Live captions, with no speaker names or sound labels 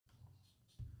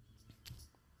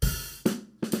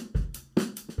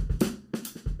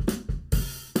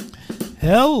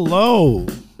Hello,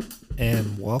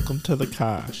 and welcome to The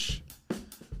Kosh.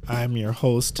 I'm your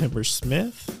host, Timber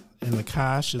Smith, and The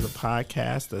Kosh is a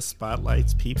podcast that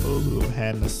spotlights people who have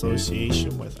had an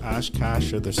association with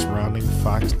Oshkosh or the surrounding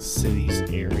Fox Cities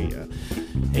area.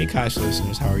 Hey, Kosh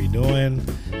listeners, how are you doing?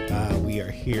 We are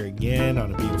here again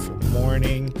on a beautiful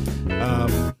morning.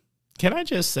 Can I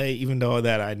just say, even though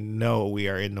that I know we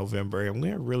are in November and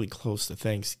we're really close to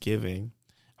Thanksgiving,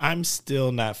 I'm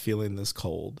still not feeling this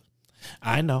cold.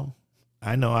 I know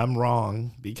I'm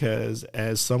wrong, because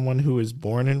as someone who is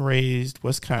born and raised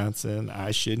Wisconsin,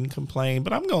 I shouldn't complain,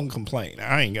 but I'm going to complain.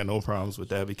 I ain't got no problems with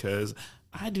that because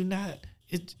I do not.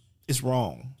 It's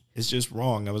wrong. It's just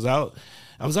wrong. I was out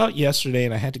yesterday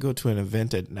and I had to go to an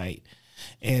event at night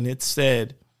and it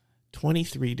said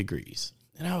 23 degrees.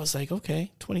 And I was like,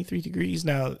 okay, 23 degrees.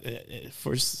 Now,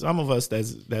 for some of us,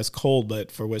 that's cold,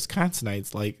 but for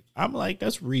Wisconsinites, I'm like,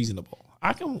 that's reasonable.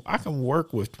 I can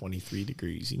work with 23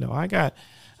 degrees. You know, I got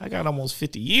almost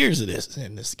 50 years of this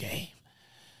in this game.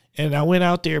 And I went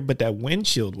out there, but that wind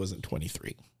chill wasn't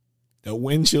 23. The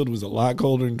wind chill was a lot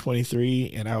colder than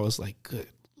 23. And I was like, good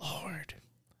Lord.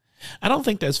 I don't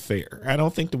think that's fair. I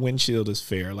don't think the wind chill is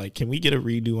fair. Like, can we get a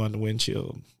redo on the wind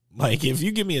chill? Like, if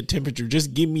you give me a temperature,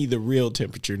 just give me the real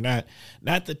temperature, not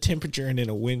the temperature and then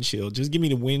a wind chill. Just give me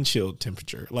the wind chill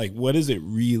temperature. Like, what does it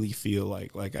really feel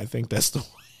like? Like, I think that's the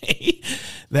way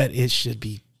that it should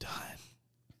be done.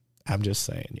 I'm just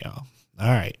saying, y'all. All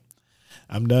right.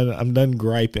 I'm done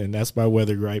griping. That's my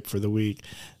weather gripe for the week.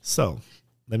 So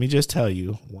let me just tell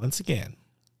you once again,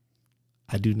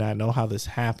 I do not know how this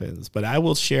happens, but I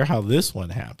will share how this one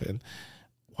happened.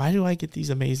 Why do I get these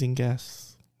amazing guests?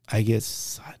 I get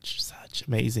such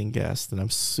amazing guests, and I'm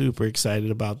super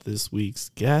excited about this week's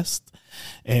guest.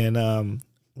 And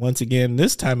once again,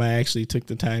 this time I actually took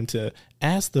the time to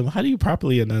ask them, how do you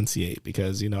properly enunciate?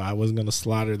 Because, you know, I wasn't going to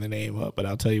slaughter the name up, but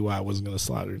I'll tell you why I wasn't going to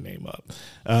slaughter the name up.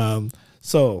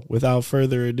 So without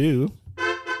further ado,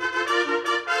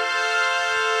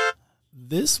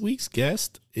 this week's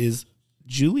guest is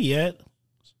Juliëtte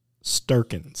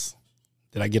Sterkens.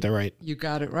 Did I get that right? You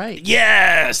got it right.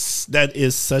 Yes! That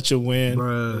is such a win.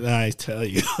 Bruh. I tell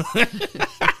you.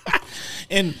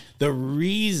 And the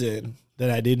reason that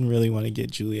I didn't really want to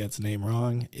get Juliette's name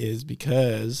wrong is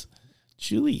because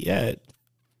Juliëtte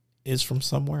is from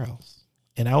somewhere else.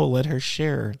 And I will let her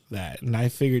share that. And I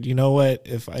figured, you know what?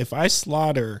 If I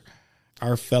slaughter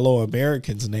our fellow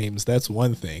Americans' names, that's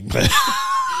one thing. But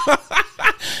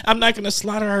I'm not going to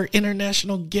slaughter our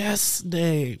international guest's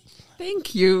name.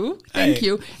 Thank you. Thank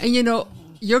you. And, you know,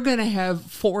 you're going to have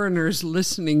foreigners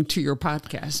listening to your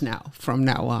podcast from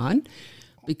now on,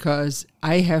 because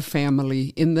I have family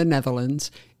in the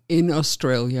Netherlands, in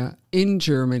Australia, in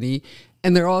Germany,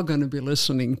 and they're all going to be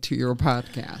listening to your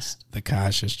podcast. The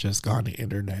Kosh has just gone to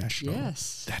international.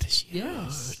 Yes. That is huge.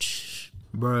 Yes.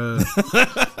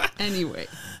 Bruh. Anyway.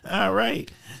 All right.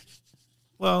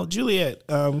 Well,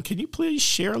 Juliëtte, can you please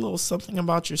share a little something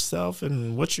about yourself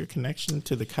and what's your connection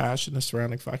to the Kosh and the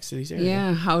surrounding Fox Cities area?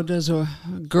 Yeah, how does a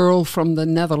girl from the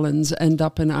Netherlands end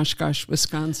up in Oshkosh,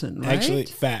 Wisconsin, right? Actually,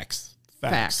 facts.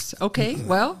 Okay,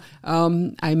 well,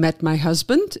 I met my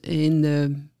husband in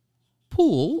the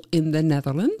pool in the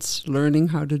Netherlands, learning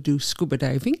how to do scuba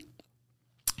diving.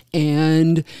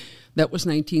 And that was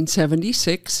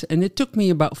 1976, and it took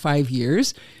me about 5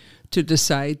 years to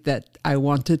decide that I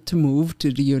wanted to move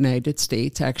to the United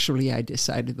States. Actually, I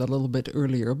decided a little bit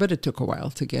earlier, but it took a while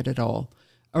to get it all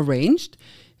arranged.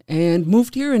 And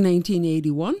moved here in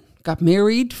 1981, got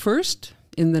married first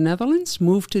in the Netherlands,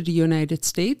 moved to the United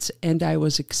States, and I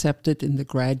was accepted in the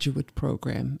graduate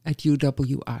program at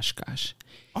UW Oshkosh.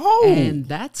 Oh! And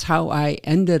that's how I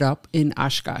ended up in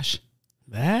Oshkosh.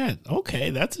 Okay,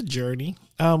 that's a journey.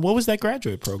 What was that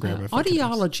graduate program?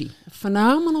 Audiology. A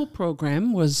phenomenal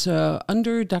program. Was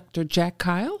under Dr. Jack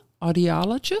Kyle,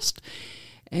 audiologist.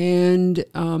 And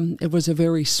it was a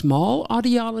very small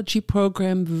audiology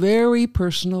program, very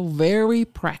personal, very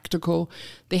practical.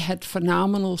 They had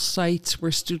phenomenal sites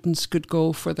where students could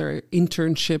go for their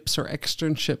internships or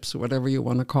externships, or whatever you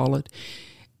want to call it.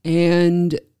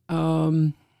 And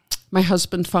my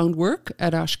husband found work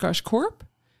at Oshkosh Corp,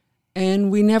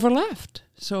 and we never left.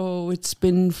 So it's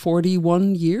been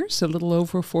 41 years, a little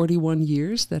over 41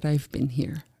 years that I've been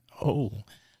here. Oh,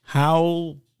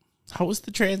 how was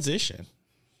the transition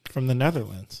from the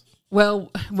Netherlands?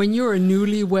 Well, when you're a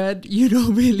newlywed, you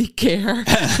don't really care.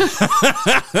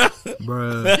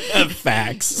 Bruh.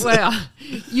 Facts. Well,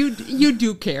 you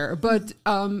do care. But,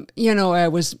 you know, I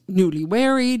was newly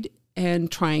married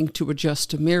and trying to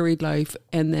adjust to married life,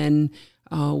 and then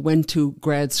went to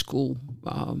grad school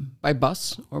by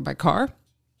bus or by car.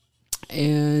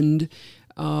 And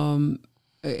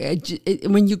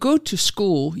when you go to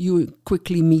school, you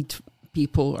quickly meet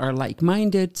people are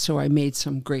like-minded. So I made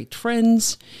some great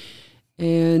friends.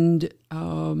 And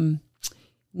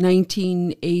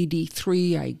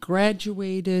 1983, I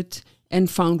graduated and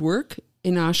found work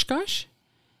in Oshkosh.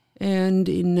 And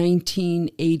in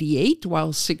 1988,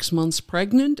 while 6 months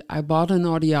pregnant, I bought an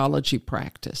audiology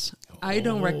practice. I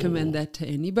don't recommend that to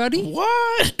anybody.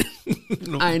 What?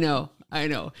 I know.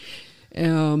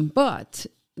 But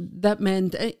that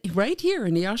meant right here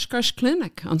in the Oshkosh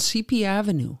Clinic on CP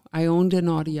Avenue, I owned an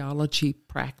audiology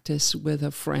practice with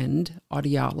a friend,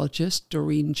 audiologist,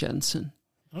 Doreen Jensen.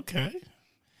 Okay.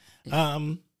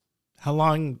 How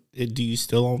long do you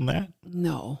still own that?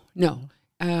 No.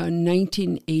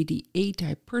 1988,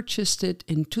 I purchased it.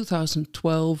 In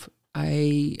 2012,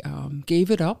 I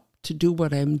gave it up to do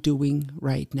what I'm doing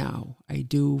right now. I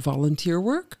do volunteer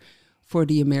work for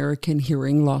the American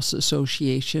Hearing Loss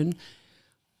Association.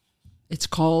 It's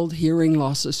called Hearing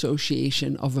Loss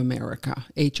Association of America,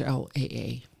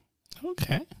 HLAA.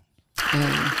 Okay.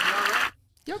 And,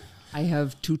 yep, I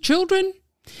have 2 children.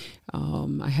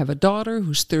 I have a daughter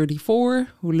who's 34,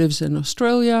 who lives in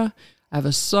Australia. I have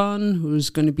a son who's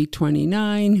going to be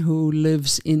 29, who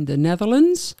lives in the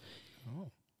Netherlands.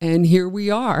 Oh. And here we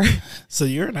are. So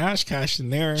you're in Oshkosh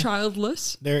and they're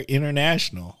childless. They're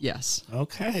international. Yes.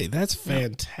 Okay, that's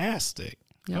fantastic.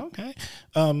 Yep. Okay.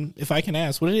 If I can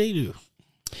ask, what do they do?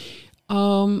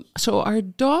 So our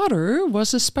daughter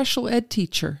was a special ed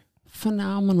teacher.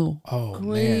 Phenomenal. Oh,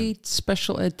 great man.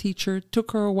 Special ed teacher.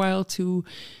 Took her a while to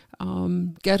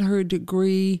get her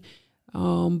degree,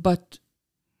 but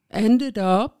ended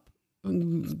up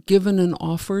given an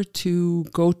offer to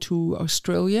go to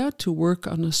Australia to work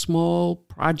on a small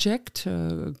project.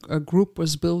 A group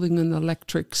was building an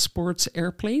electric sports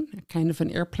airplane, kind of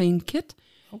an airplane kit.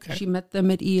 Okay. She met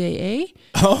them at EAA.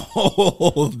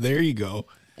 Oh, there you go.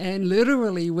 And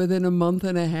literally within a month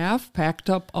and a half, packed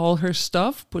up all her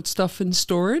stuff, put stuff in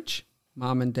storage.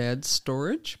 Mom and Dad's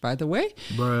storage, by the way.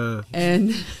 Bruh.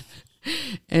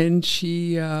 And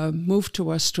she moved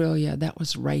to Australia. That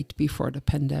was right before the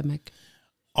pandemic.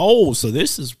 Oh, so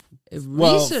this is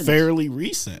fairly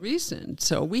recent. Recent.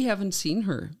 So we haven't seen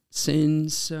her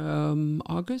since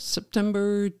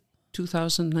September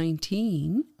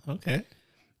 2019. Okay.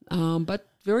 But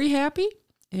very happy.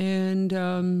 And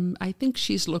I think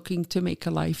she's looking to make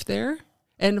a life there.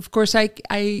 And of course,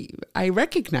 I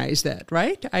recognize that,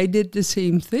 right? I did the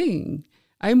same thing.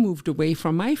 I moved away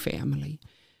from my family.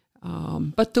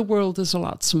 But the world is a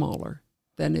lot smaller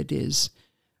than it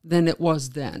was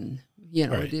then.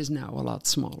 Right. It is now a lot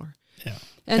smaller. Yeah.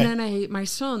 And then my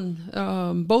son,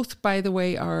 both, by the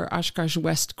way, are Oshkosh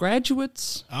West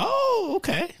graduates. Oh,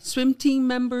 okay. Swim team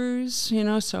members,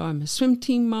 so I'm a swim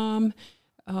team mom.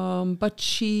 But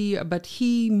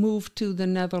he moved to the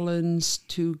Netherlands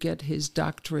to get his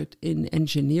doctorate in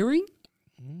engineering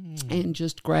and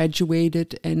just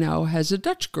graduated and now has a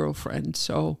Dutch girlfriend.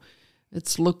 So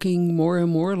it's looking more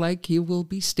and more like he will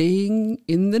be staying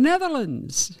in the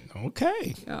Netherlands.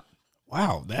 Okay. Yeah.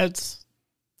 Wow, that's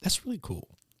really cool.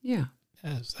 Yeah.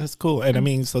 Yes, that's cool. And I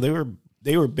mean, so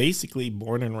they were basically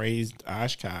born and raised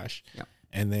Oshkosh, yep.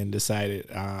 And then decided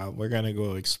we're gonna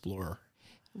go explore.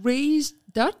 Raised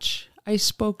Dutch. I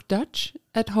spoke Dutch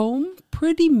at home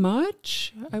pretty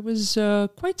much. I was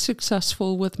quite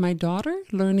successful with my daughter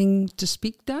learning to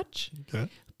speak Dutch. Okay.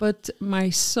 But my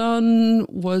son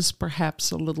was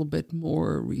perhaps a little bit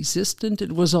more resistant.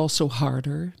 It was also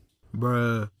harder.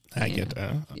 Bruh. I get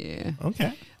that. Yeah.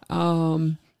 Okay.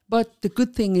 But the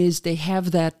good thing is they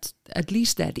have that, at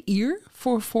least that ear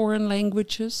for foreign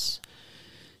languages.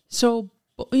 So,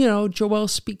 Joelle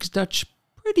speaks Dutch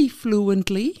pretty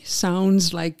fluently.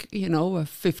 Sounds like, a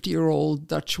 50-year-old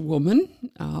Dutch woman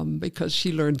because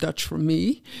she learned Dutch from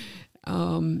me.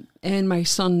 And my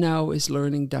son now is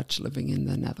learning Dutch living in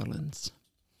the Netherlands.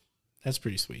 That's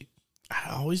pretty sweet.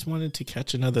 I always wanted to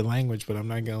catch another language, but I'm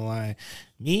not going to lie.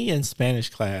 Me and Spanish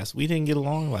class, we didn't get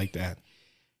along like that.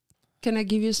 Can I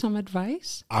give you some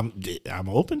advice? I'm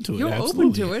open to it. You're absolutely.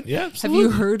 open to it? Yeah, absolutely.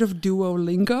 Have you heard of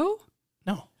Duolingo?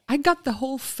 No. I got the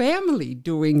whole family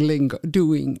doing Duolingo.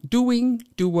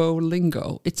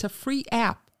 It's a free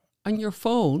app on your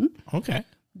phone. Okay.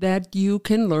 That you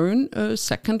can learn a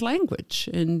second language.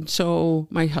 And so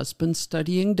my husband's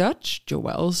studying Dutch,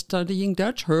 Joelle's studying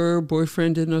Dutch, her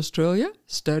boyfriend in Australia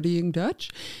studying Dutch,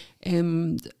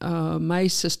 and my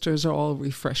sisters are all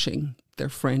refreshing their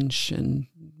French and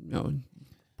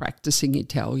practicing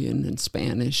Italian and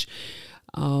Spanish.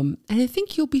 And I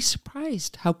think you'll be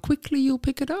surprised how quickly you'll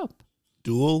pick it up.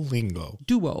 Duolingo.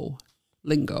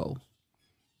 Duolingo.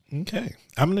 Okay.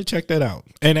 I'm going to check that out.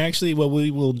 And actually what we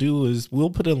will do is we'll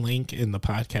put a link in the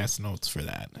podcast notes for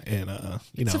that. And,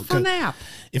 it's a fun app.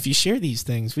 If you share these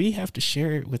things, we have to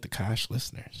share it with the Kosh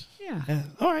listeners. Yeah.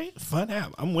 All right. Fun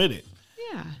app. I'm with it.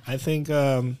 Yeah. I think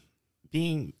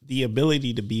being the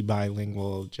ability to be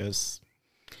bilingual just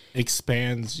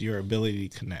expands your ability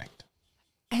to connect.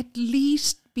 At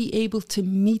least be able to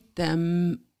meet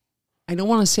them. I don't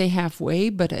want to say halfway,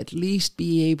 but at least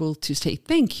be able to say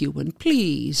thank you and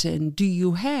please and do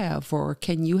you have or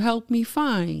can you help me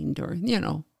find or,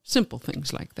 simple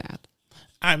things like that.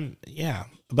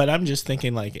 But I'm just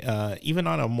thinking like even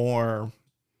on a more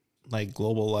like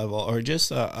global level or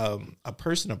just a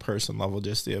person-to-person level,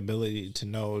 just the ability to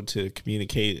know to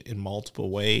communicate in multiple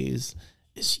ways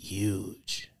is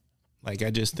huge. Like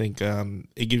I just think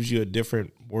it gives you a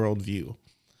different worldview.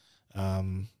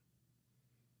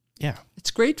 Yeah. It's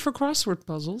great for crossword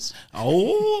puzzles.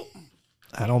 Oh,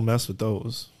 I don't mess with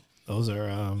those. Those are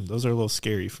a little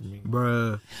scary for me.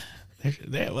 Bruh.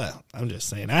 Well, I'm just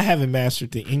saying. I haven't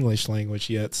mastered the English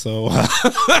language yet, so.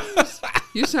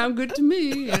 You sound good to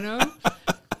me,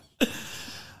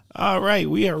 All right.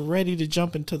 We are ready to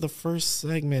jump into the first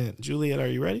segment. Juliet, are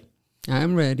you ready?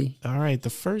 I'm ready. All right. The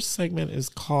first segment is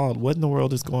called What in the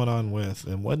World is Going On With?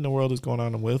 And what in the world is going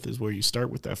on with is where you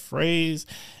start with that phrase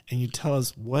and you tell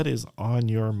us what is on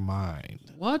your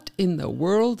mind. What in the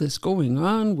world is going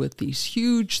on with these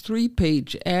huge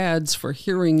 3-page ads for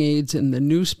hearing aids in the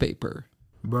newspaper?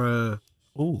 Bruh.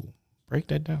 Ooh, break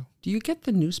that down. Do you get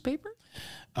the newspaper?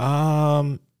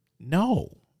 No,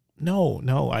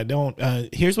 I don't.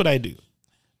 Here's what I do.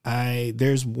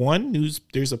 There's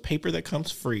a paper that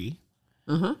comes free.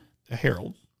 Uh-huh. A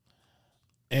Herald.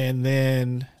 And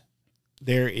then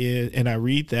and I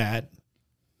read that,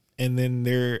 and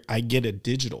then I get a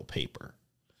digital paper.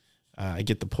 I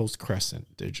get the Post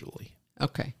Crescent digitally.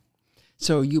 Okay.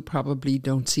 So you probably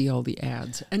don't see all the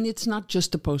ads. And it's not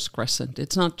just the Post Crescent.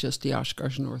 It's not just the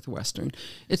Oshkosh Northwestern.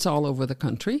 It's all over the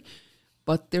country.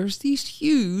 But there's these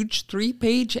huge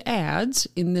 3-page ads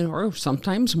or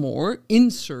sometimes more,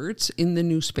 inserts in the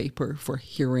newspaper for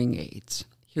hearing aids,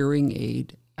 hearing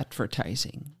aid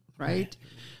advertising, right?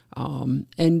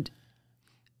 And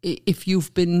if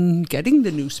you've been getting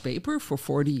the newspaper for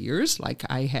 40 years, like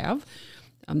I have,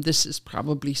 this is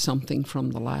probably something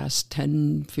from the last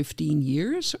 10, 15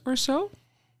 years or so.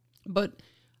 But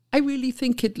I really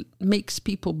think it makes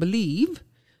people believe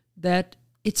that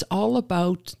it's all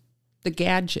about the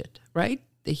gadget, right?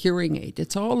 The hearing aid.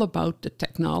 It's all about the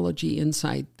technology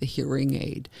inside the hearing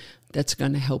aid that's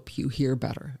going to help you hear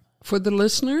better. For the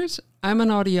listeners, I'm an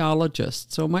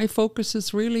audiologist, so my focus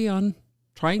is really on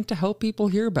trying to help people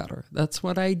hear better. That's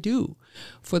what I do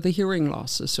for the Hearing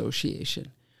Loss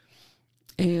Association.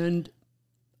 And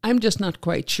I'm just not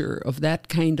quite sure if that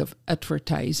kind of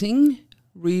advertising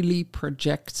really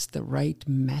projects the right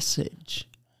message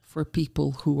for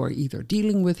people who are either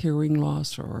dealing with hearing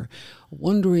loss or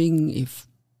wondering if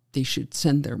they should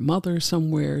send their mother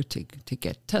somewhere to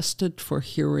get tested for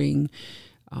hearing.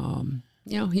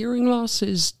 Hearing loss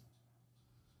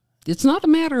it's not a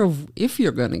matter of if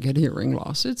you're going to get hearing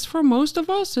loss. It's for most of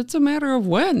us, it's a matter of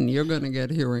when you're going to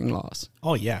get hearing loss.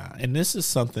 Oh, yeah. And this is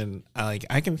something I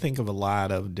can think of a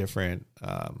lot of different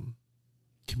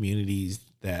communities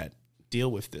that deal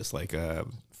with this, like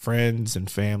friends and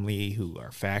family who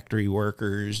are factory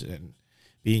workers and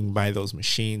being by those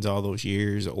machines all those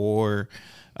years, or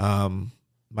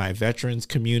my veterans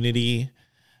community,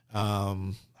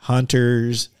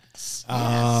 hunters. Yes.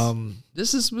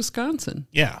 This is Wisconsin.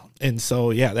 Yeah. And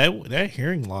so, that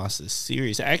hearing loss is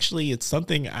serious. Actually, it's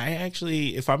something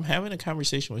if I'm having a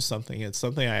conversation with something, it's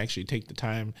something I actually take the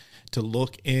time to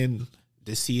look in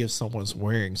to see if someone's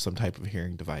wearing some type of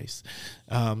hearing device.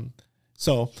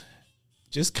 So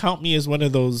just count me as one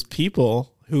of those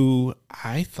people who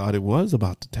I thought it was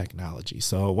about the technology.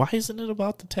 So why isn't it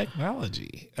about the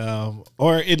technology?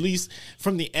 Or at least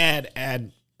from the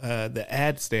ad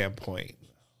standpoint.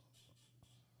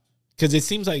 Because it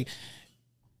seems like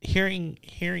hearing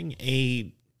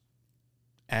aid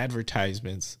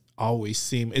advertisements always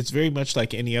seem, it's very much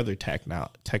like any other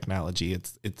technology.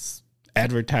 It's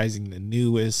advertising the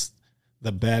newest,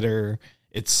 the better.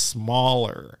 It's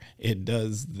smaller. It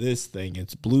does this thing.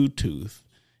 It's Bluetooth.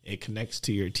 It connects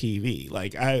to your TV.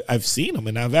 Like I've seen them,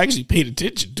 and I've actually paid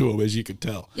attention to them, as you can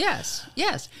tell. Yes.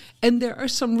 And there are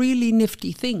some really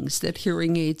nifty things that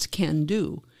hearing aids can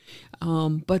do.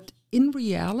 But in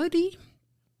reality,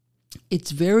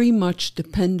 it's very much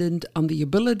dependent on the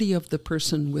ability of the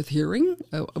person with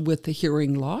the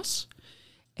hearing loss.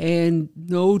 And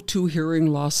no two hearing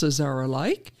losses are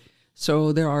alike.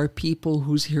 So there are people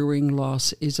whose hearing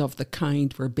loss is of the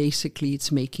kind where basically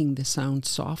it's making the sound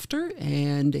softer,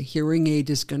 and a hearing aid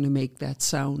is going to make that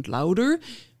sound louder,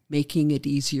 making it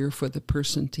easier for the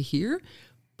person to hear.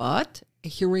 But a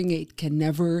hearing aid can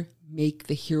never make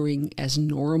the hearing as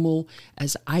normal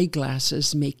as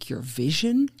eyeglasses make your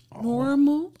vision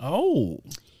normal. Oh,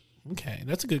 okay.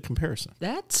 That's a good comparison.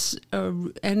 That's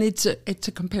and it's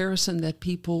a comparison that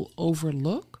people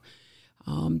overlook.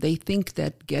 They think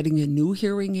that getting a new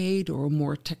hearing aid or a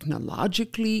more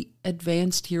technologically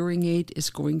advanced hearing aid is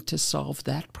going to solve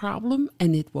that problem,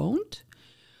 and it won't.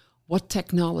 What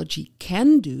technology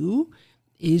can do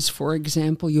is, for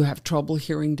example, you have trouble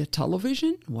hearing the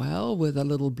television. Well, with a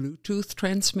little Bluetooth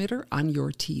transmitter on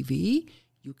your TV,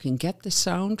 you can get the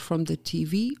sound from the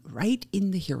TV right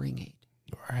in the hearing aid.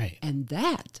 Right. And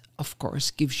that, of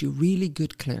course, gives you really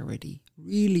good clarity,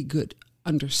 really good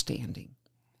understanding.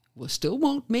 Well, still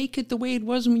won't make it the way it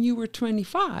was when you were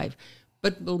 25,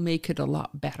 but will make it a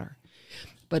lot better.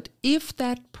 But if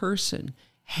that person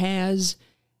has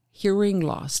hearing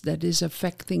loss that is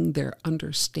affecting their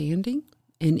understanding,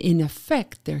 and in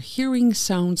effect, their hearing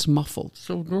sounds muffled.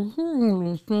 So their hearing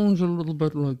loss sounds a little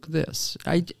bit like this.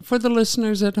 For the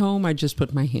listeners at home, I just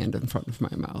put my hand in front of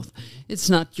my mouth. It's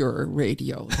not your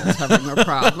radio that's having a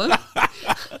problem.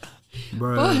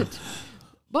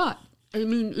 But I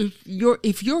mean,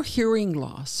 if your hearing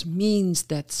loss means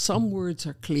that some words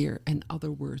are clear and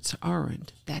other words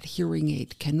aren't, that hearing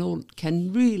aid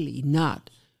can really not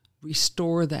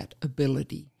restore that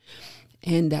ability.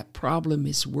 And that problem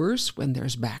is worse when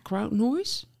there's background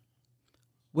noise,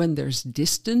 when there's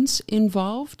distance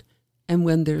involved, and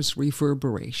when there's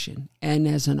reverberation. And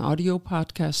as an audio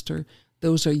podcaster,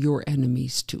 those are your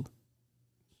enemies too.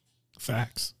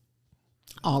 Facts.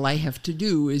 All I have to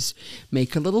do is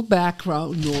make a little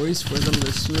background noise for the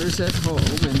listeners at home,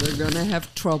 and they're going to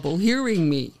have trouble hearing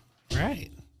me.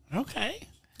 Right. Okay.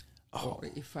 Or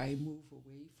if I move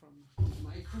away from the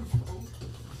microphone.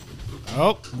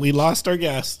 Oh, we lost our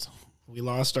guest.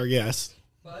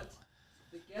 But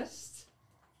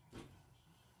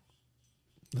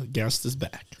the guest is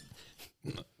back.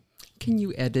 Can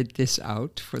you edit this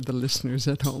out for the listeners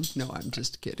at home? No, I'm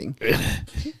just kidding.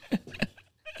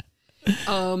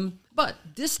 But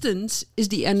distance is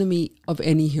the enemy of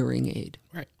any hearing aid.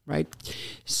 Right?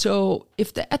 So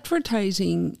if the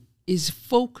advertising is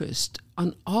focused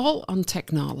on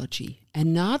technology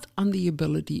and not on the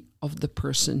ability of the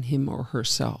person, him or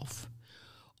herself,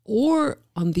 or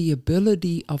on the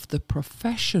ability of the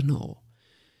professional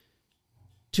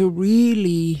to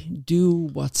really do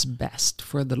what's best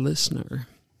for the listener,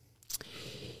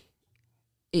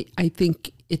 I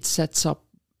think it sets up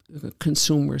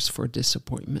consumers for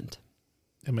disappointment.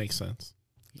 It makes sense.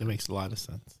 It makes a lot of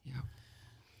sense. Yeah.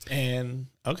 And,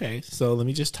 okay, so let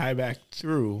me just tie back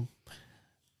through.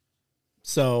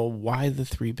 So why the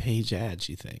 3-page ads,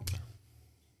 you think?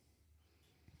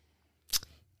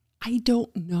 I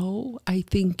don't know. I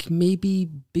think maybe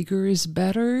bigger is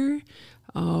better.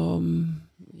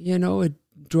 It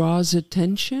draws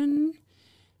attention.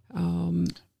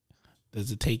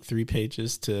 Does it take 3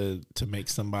 pages to make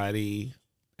somebody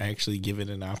actually give it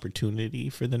an opportunity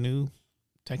for the new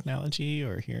technology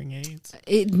or hearing aids?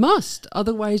 It must.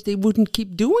 Otherwise, they wouldn't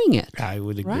keep doing it. I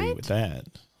would agree with that.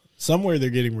 Somewhere they're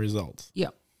getting results. Yeah.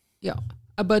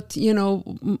 But,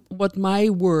 what my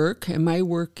work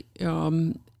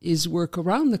is work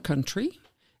around the country,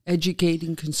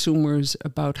 educating consumers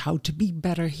about how to be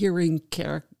better hearing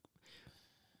care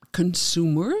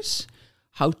consumers,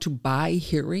 how to buy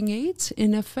hearing aids,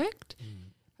 in effect.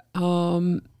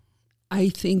 I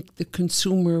think the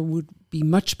consumer would be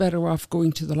much better off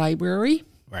going to the library,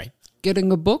 right?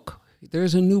 Getting a book.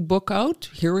 There's a new book out,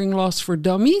 Hearing Loss for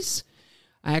Dummies.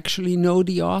 I actually know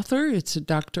the author. It's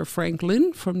Dr. Frank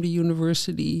Lin from the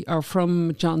university, or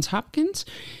from Johns Hopkins.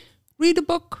 Read a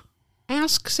book.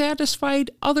 Ask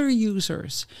satisfied other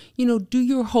users. Do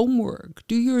your homework.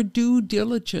 Do your due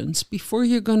diligence before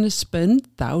you're going to spend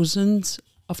thousands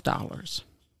of dollars.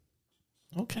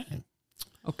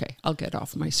 Okay, I'll get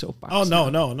off my soapbox. Oh,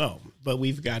 no. But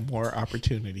we've got more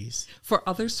opportunities. For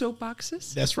other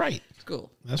soapboxes? That's right.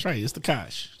 Cool. That's right. It's the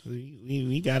Kosh.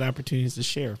 We got opportunities to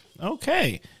share.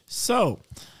 Okay. So,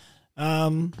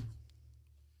 my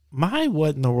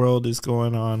what in the world is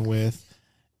going on with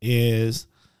is,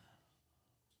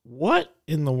 what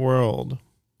in the world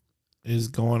is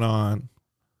going on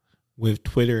with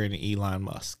Twitter and Elon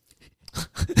Musk?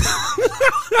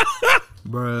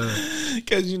 Bruh.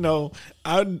 Because,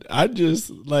 I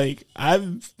just,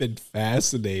 I've been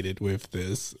fascinated with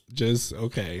this. Just,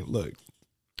 okay, look,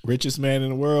 richest man in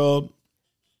the world,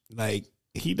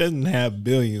 he doesn't have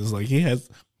billions. Like, he has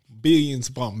billions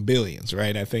upon billions,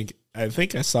 right? I think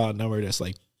I saw a number that's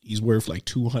like he's worth like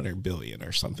 200 billion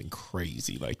or something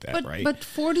crazy like that, right? But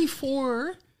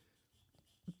 44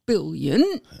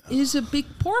 billion is a big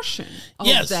portion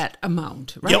of that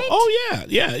amount, right? Yeah. Oh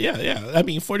yeah. I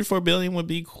mean, 44 billion would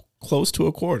be close to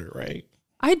a quarter, right?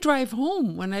 I drive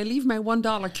home when I leave my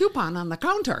 $1 coupon on the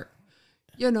counter,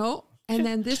 and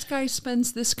then this guy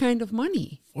spends this kind of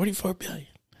money. 44 billion.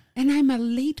 And I'm a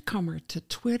latecomer to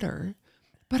Twitter,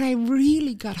 but I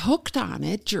really got hooked on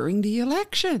it during the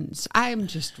elections. I'm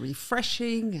just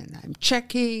refreshing and I'm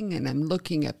checking and I'm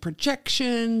looking at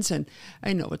projections. And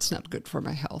I know it's not good for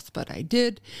my health, but I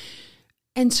did.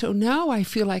 And so now I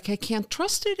feel like I can't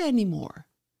trust it anymore.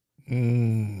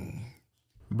 Bruh.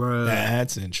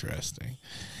 That's interesting.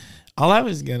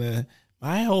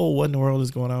 My whole what in the world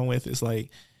is going on with is like,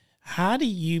 how do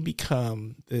you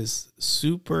become this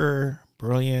super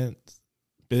brilliant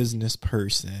business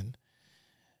person?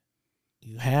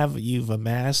 You've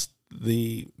amassed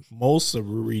the most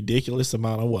ridiculous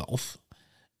amount of wealth,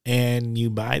 and you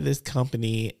buy this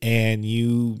company, and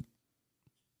you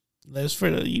just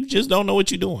don't know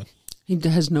what you're doing. He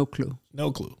has no clue.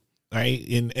 No clue, right?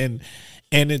 And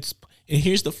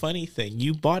here's the funny thing: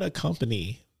 you bought a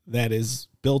company that is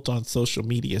built on social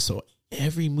media, so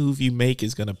every move you make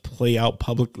is going to play out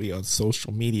publicly on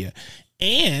social media,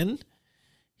 and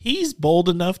he's bold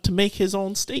enough to make his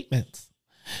own statements.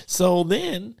 So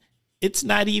then it's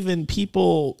not even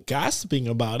people gossiping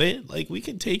about it. Like, we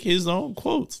can take his own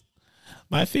quotes.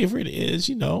 My favorite is,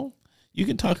 you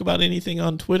can talk about anything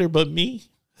on Twitter but me.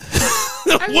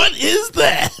 What is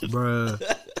that? Bruh.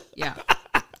 Yeah.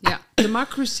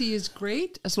 Democracy is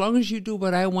great as long as you do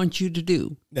what I want you to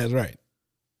do. That's right.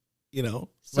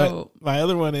 So my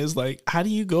other one is like, how do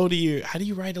you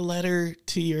write a letter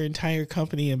to your entire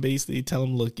company and basically tell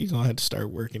them, look, you're going to have to start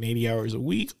working 80 hours a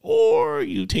week, or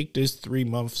you take this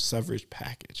 3-month severance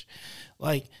package.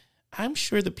 Like, I'm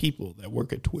sure the people that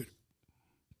work at Twitter,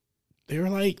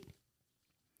 they're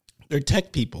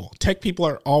tech people. Tech people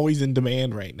are always in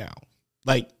demand right now.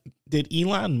 Like, did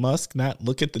Elon Musk not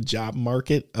look at the job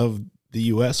market of the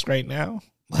U.S. right now?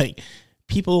 Like,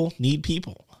 people need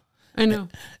people. I know.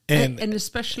 And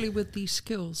especially with these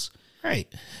skills. Right.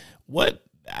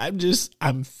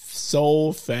 I'm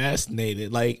so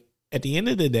fascinated. Like, at the end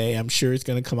of the day, I'm sure it's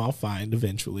going to come out fine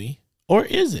eventually. Or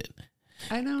is it?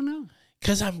 I don't know.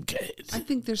 Because I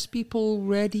think there's people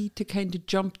ready to kind of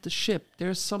jump the ship.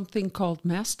 There's something called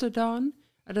Mastodon.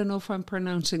 I don't know if I'm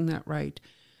pronouncing that right.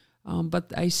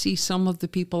 But I see some of the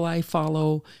people I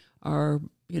follow are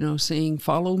saying,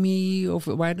 follow me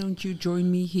over. Why don't you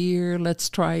join me here? Let's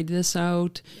try this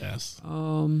out. Yes.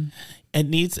 It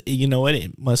needs,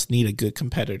 it must need a good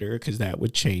competitor, because that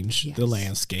would change the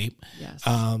landscape. Yes.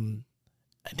 All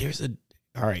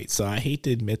right. So I hate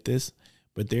to admit this,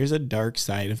 but there's a dark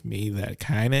side of me that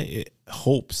kind of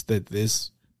hopes that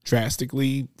this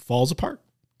drastically falls apart.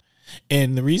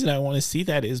 And the reason I want to see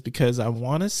that is because I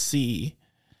want a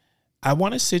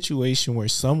situation where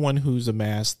someone who's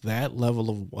amassed that level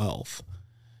of wealth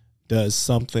does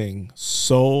something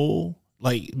so,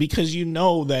 like, because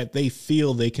that they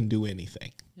feel they can do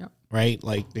anything. Yep. Right?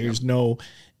 Like, there's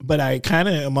but I kind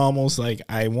of am almost like,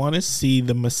 I want to see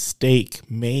the mistake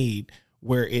made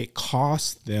where it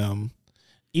costs them,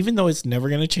 even though it's never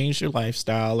going to change their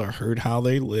lifestyle or hurt how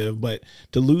they live, but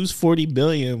to lose 40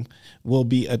 billion will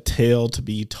be a tale to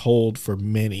be told for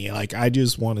many. Like, I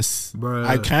just want to,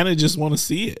 I kind of just want to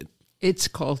see it. It's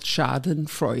called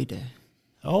Schadenfreude.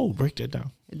 Oh, break that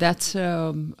down. That's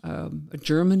a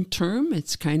German term.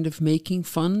 It's kind of making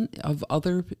fun of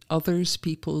others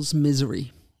people's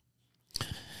misery.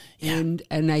 Yeah.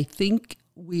 And I think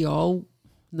we all,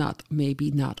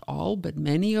 maybe not all, but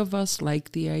many of us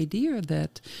like the idea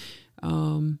that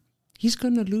he's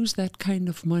going to lose that kind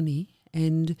of money,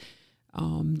 and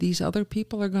these other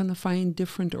people are going to find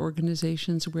different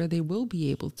organizations where they will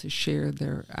be able to share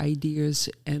their ideas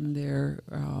and their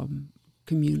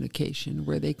communication,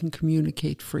 where they can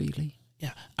communicate freely.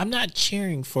 Yeah, I'm not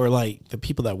cheering for like the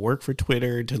people that work for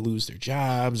Twitter to lose their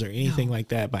jobs or anything like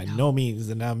that by no means,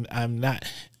 and I'm not.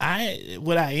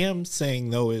 What I am saying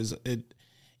though is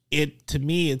it to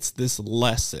me, it's this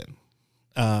lesson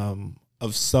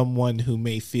of someone who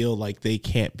may feel like they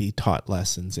can't be taught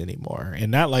lessons anymore. And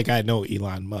not like I know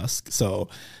Elon Musk. So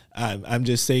I'm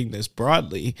just saying this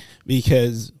broadly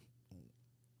because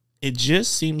it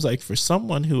just seems like for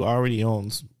someone who already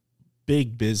owns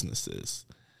big businesses,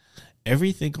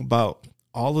 everything about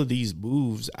all of these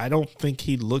moves, I don't think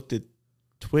he looked at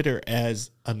Twitter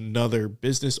as another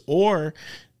business, or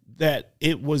that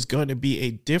it was going to be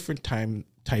a different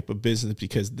type of business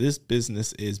because this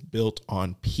business is built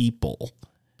on people.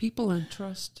 People and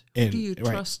trust. And, Who do you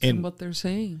trust in what they're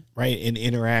saying? Right. And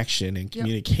interaction and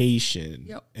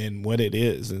communication and what it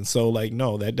is. And so like,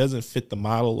 no, that doesn't fit the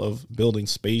model of building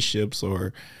spaceships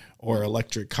or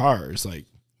electric cars. Like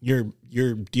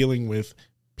you're dealing with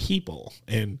people,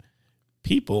 and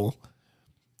people,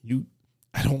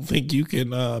 I don't think you can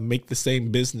make the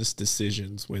same business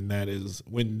decisions when that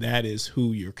is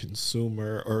who your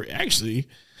consumer, or actually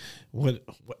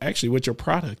what your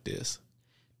product is.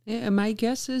 Yeah, my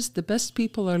guess is the best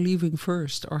people are leaving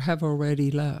first or have already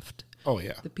left. Oh,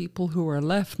 yeah. The people who are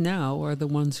left now are the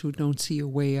ones who don't see a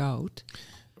way out.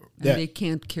 And they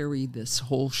can't carry this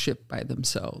whole ship by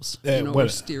themselves, or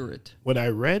steer it. What I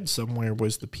read somewhere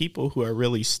was the people who are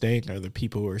really staying are the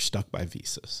people who are stuck by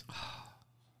visas.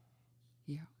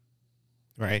 Yeah.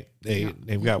 Right?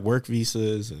 They've got work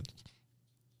visas, and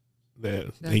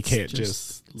they can't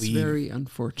just leave. It's very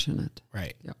unfortunate.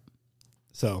 Right. Yep.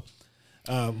 So...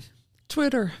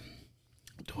 Twitter.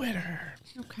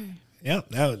 Okay. Yeah,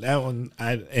 that one.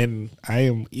 I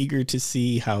am eager to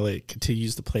see how it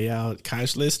continues to play out.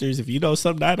 Kosh listeners, if you know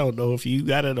something I don't know, if you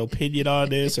got an opinion on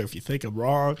this, or if you think I'm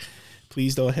wrong,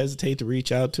 please don't hesitate to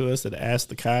reach out to us at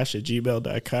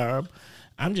askthekosh@gmail.com.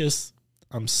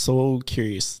 I'm so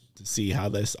curious to see how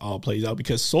this all plays out,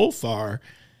 because so far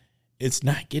it's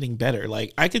not getting better.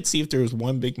 Like, I could see if there was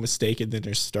one big mistake and then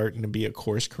there's starting to be a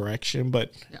course correction,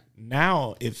 but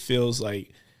now it feels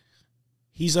like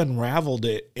he's unraveled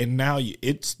it, and now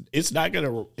it's not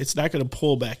gonna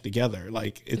pull back together.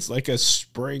 Like, it's like a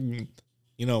spring,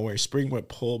 where spring would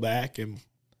pull back, and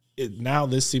now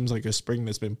this seems like a spring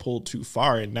that's been pulled too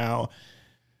far, and now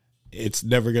it's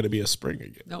never gonna be a spring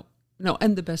again. No,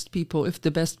 and if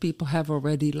the best people have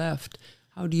already left,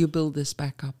 how do you build this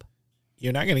back up?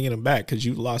 You're not going to get them back because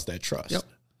you lost that trust.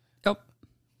 Yep.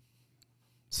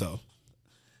 So,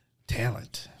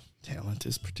 talent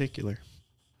is particular.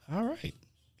 All right.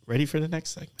 Ready for the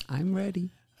next segment? I'm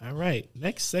ready. All right.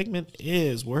 Next segment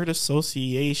is word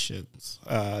associations.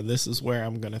 This is where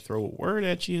I'm going to throw a word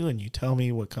at you, and you tell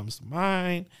me what comes to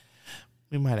mind.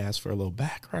 We might ask for a little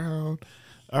background.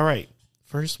 All right.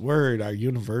 First word, our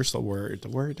universal word, the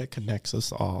word that connects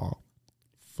us all: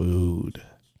 food.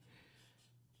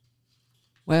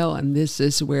 Well, and this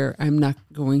is where I'm not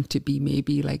going to be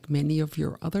maybe like many of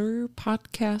your other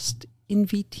podcast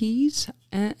invitees,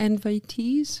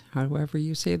 however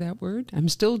you say that word. I'm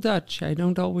still Dutch. I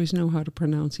don't always know how to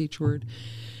pronounce each word.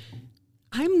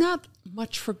 I'm not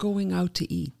much for going out to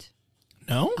eat.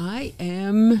 No? I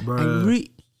am.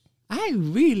 I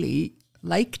really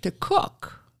like to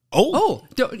cook.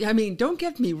 Don't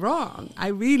get me wrong. I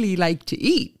really like to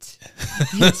eat.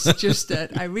 It's just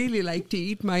that I really like to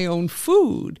eat my own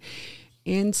food.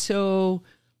 And so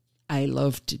I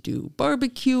love to do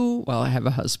barbecue. Well, I have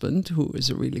a husband who is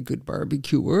a really good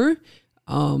barbecuer.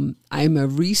 I'm a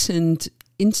recent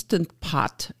Instant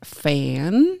Pot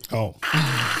fan. Oh.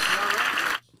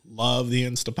 Love the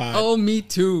Instant Pot. Oh, me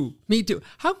too.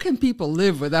 How can people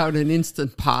live without an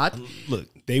Instant Pot? Look,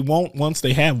 they won't once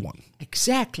they have one.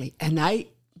 Exactly. And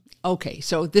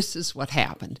so this is what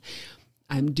happened.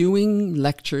 I'm doing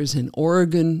lectures in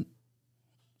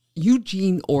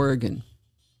Eugene, Oregon.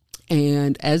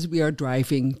 And as we are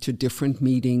driving to different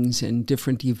meetings and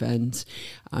different events,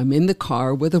 I'm in the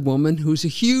car with a woman who's a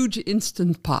huge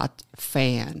Instant Pot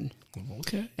fan.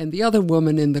 Okay. And the other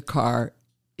woman in the car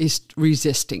is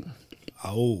resisting.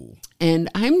 Oh. And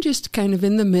I'm just kind of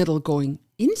in the middle going,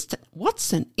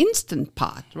 what's an Instant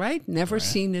Pot, right? Never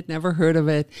seen it, never heard of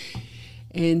it.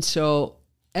 And so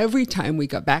every time we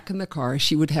got back in the car,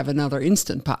 she would have another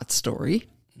Instant Pot story.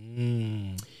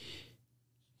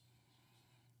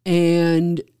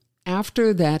 And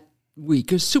after that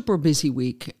week, a super busy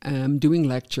week, I'm doing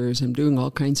lectures, I'm doing all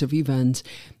kinds of events,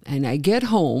 and I get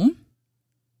home,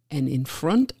 and in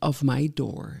front of my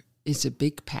door is a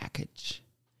big package.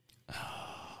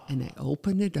 And I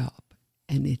open it up,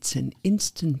 and it's an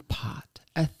Instant Pot,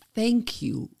 a thank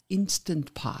you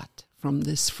Instant Pot from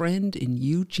this friend in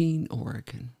Eugene,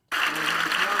 Oregon.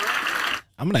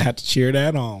 I'm going to have to cheer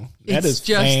that on. That is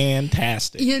just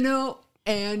fantastic.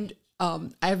 And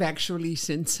I've actually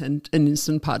since sent an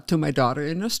Instant Pot to my daughter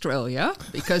in Australia,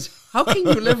 because how can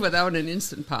you live without an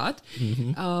Instant Pot?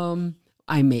 Mm-hmm.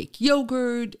 I make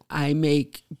yogurt. I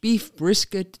make beef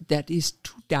brisket that is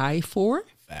to die for.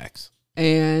 Facts.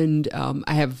 And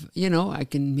I have, I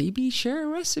can maybe share a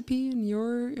recipe in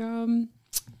your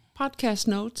podcast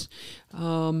notes.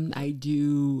 I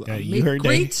do make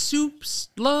great soups,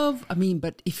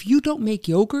 but if you don't make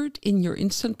yogurt in your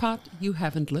Instant Pot, you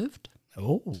haven't lived.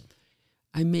 Oh.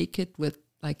 I make it with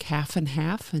like half and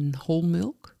half and whole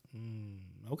milk.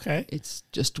 Okay. It's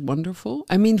just wonderful.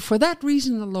 I mean, for that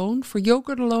reason alone, for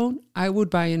yogurt alone, I would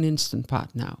buy an Instant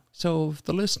Pot now. So if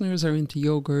the listeners are into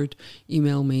yogurt,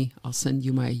 email me. I'll send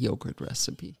you my yogurt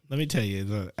recipe. Let me tell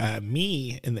you,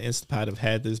 me and the Instant Pot have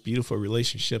had this beautiful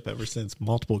relationship ever since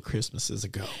multiple Christmases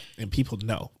ago. And people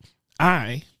know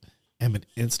I am an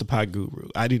Instapot guru.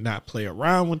 I do not play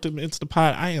around with the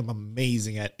Instapot. I am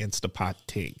amazing at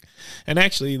Instapotting. And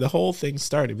actually, the whole thing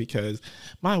started because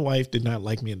my wife did not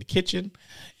like me in the kitchen.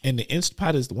 And the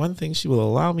Instapot is the one thing she will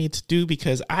allow me to do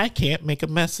because I can't make a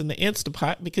mess in the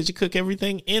Instapot because you cook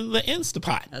everything in the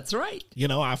Instapot. That's right. You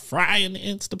know, I fry in the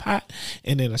Instapot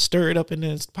and then I stir it up in the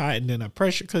Instapot and then I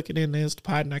pressure cook it in the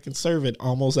Instapot and I can serve it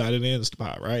almost out of the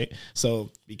Instapot, right?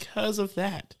 So because of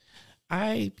that,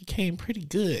 I became pretty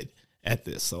good at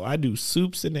this. So I do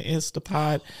soups in the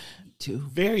Instapot, to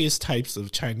various types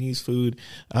of Chinese food.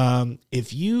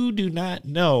 If you don't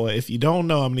know,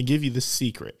 I'm going to give you the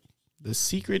secret. The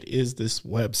secret is this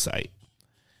website.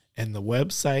 And the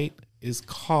website is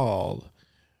called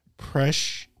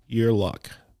Pressure Your Luck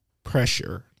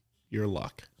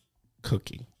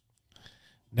Cooking.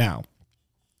 Now,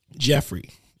 Jeffrey,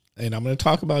 and I'm going to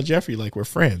talk about Jeffrey like we're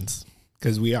friends.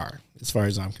 Because we are, as far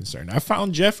as I'm concerned. I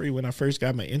found Jeffrey when I first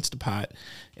got my Instapot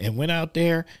and went out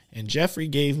there, and Jeffrey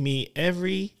gave me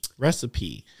every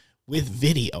recipe with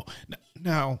video.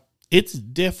 Now, it's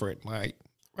different. Like,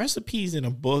 recipes in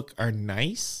a book are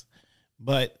nice,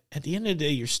 but at the end of the day,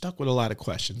 you're stuck with a lot of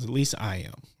questions. At least I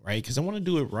am, right? Because I want to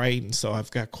do it right, and so I've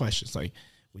got questions like,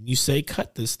 when you say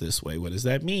cut this way, what does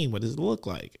that mean? What does it look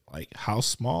like? Like, how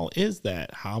small is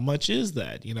that? How much is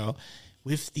that? You know,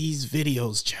 with these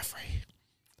videos,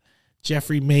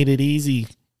 Jeffrey made it easy.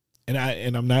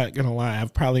 And I'm not going to lie,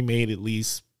 I've probably made at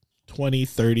least 20,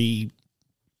 30,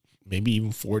 maybe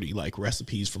even 40 like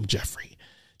recipes from Jeffrey.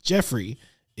 Jeffrey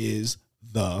is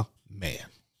the man.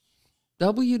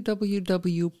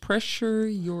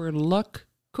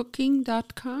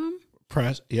 www.pressureyourluckcooking.com.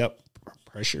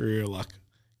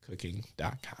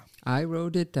 Pressureyourluckcooking.com. I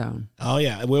wrote it down. Oh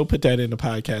yeah, we'll put that in the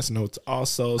podcast notes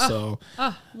also.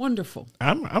 Wonderful.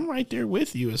 I'm right there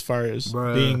with you as far as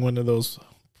being one of those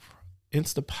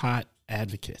Instapot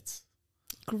advocates.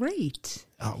 Great.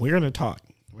 We're gonna talk.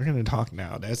 We're gonna talk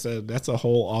now. That's a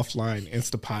whole offline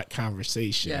Instapot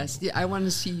conversation. Yes, I want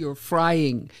to see your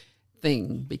frying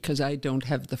thing because I don't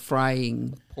have the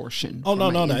frying portion. Oh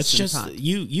no, it's just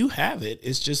you have it.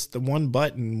 It's just the one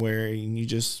button where you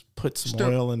just put some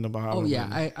oil in the bottom. Oh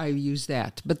yeah, I use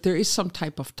that. But there is some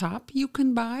type of top you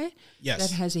can buy that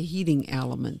has a heating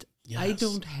element. Yes. I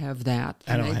don't have that,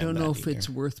 and I don't know if it's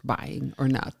worth buying or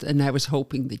not. And I was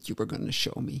hoping that you were going to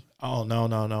show me. Oh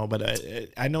no! But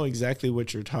I know exactly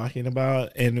what you're talking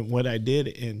about. And what I did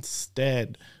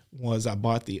instead was I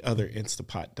bought the other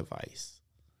Instapot device.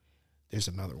 There's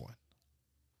another one.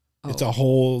 Oh. It's a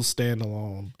whole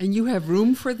standalone. And you have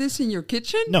room for this in your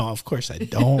kitchen? No, of course I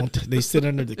don't. They sit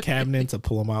under the cabinets. I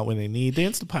pull them out when they need. The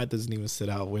Instapot doesn't even sit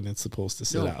out when it's supposed to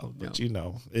sit out. But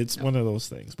it's one of those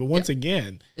things. But once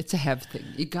again. It's a have thing.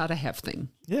 You got to have thing.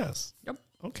 Yes. Yep.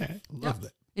 Okay. Love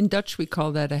that. In Dutch, we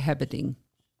call that a habiting.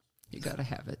 You got to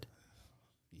have it.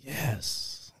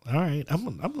 Yes. All right. I'm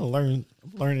gonna learn.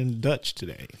 I'm learning Dutch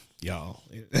today, y'all.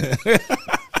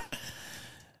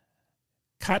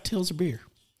 Cocktails or beer?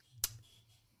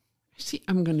 See,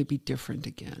 I'm going to be different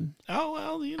again. Oh,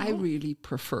 well, I really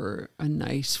prefer a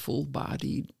nice,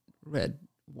 full-bodied red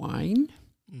wine.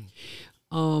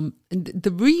 And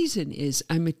the reason is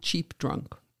I'm a cheap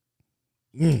drunk.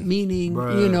 Meaning,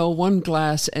 one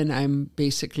glass and I'm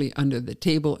basically under the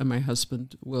table, and my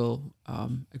husband will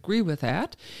agree with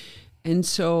that. And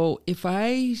so if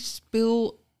I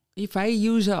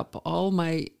use up all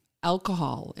my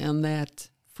alcohol in that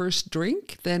first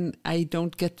drink, then I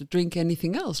don't get to drink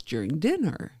anything else during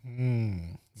dinner.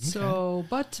 Okay. So,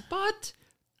 but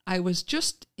I was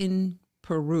just in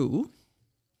Peru.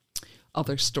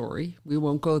 Other story, we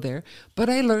won't go there. But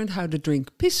I learned how to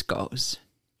drink piscos.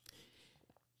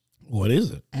 What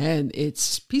is it? And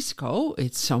it's pisco.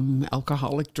 It's some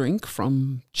alcoholic drink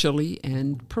from Chile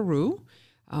and Peru.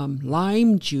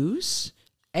 Lime juice,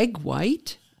 egg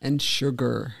white, and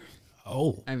sugar.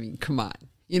 Oh. I mean, come on.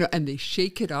 And they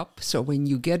shake it up. So when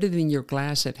you get it in your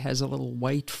glass, it has a little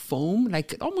white foam.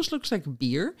 Like it almost looks like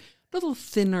beer. Little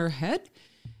thinner head.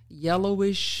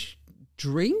 Yellowish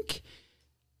drink.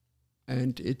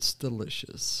 And it's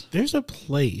delicious. There's a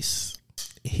place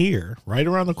here, right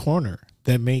around the corner,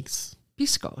 that makes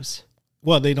piscos.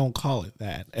 Well, they don't call it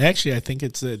that. Actually, I think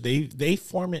it's they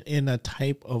form it in a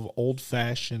type of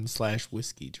old-fashioned /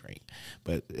 whiskey drink.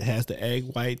 But it has the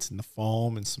egg whites and the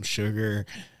foam and some sugar.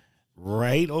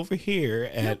 right over here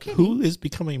at who is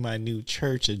becoming my new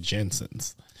church at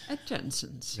Jensen's. At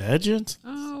Jensen's. At Jensen's?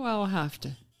 Oh, I'll have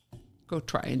to go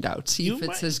try it out. See if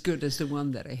it's as good as the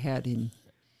one that I had in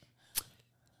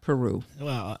Peru.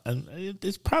 Well,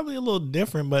 it's probably a little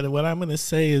different, but what I'm going to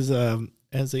say is,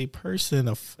 as a person,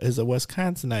 as a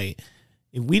Wisconsinite,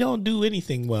 if we don't do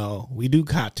anything well, we do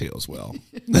cocktails well.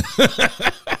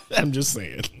 I'm just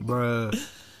saying. Bruh.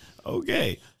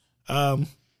 Okay.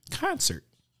 Concert.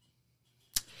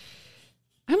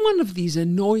 I'm one of these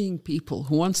annoying people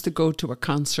who wants to go to a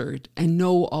concert and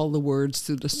know all the words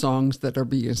to the songs that are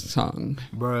being sung.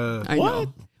 Bruh. I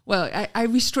know. Well, I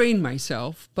restrain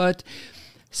myself, but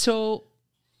so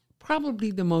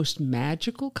probably the most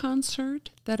magical concert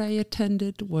that I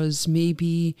attended was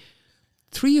maybe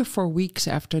 3 or 4 weeks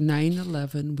after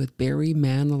 9/11 with Barry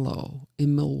Manilow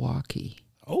in Milwaukee.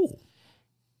 Oh.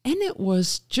 And it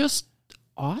was just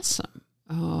awesome.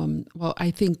 Well,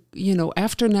 I think,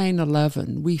 after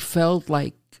 9/11, we felt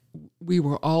like we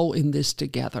were all in this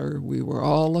together. We were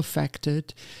all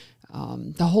affected.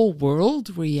 The whole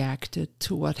world reacted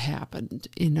to what happened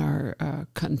in our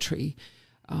country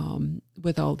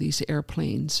with all these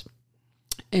airplanes.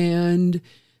 And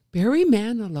Barry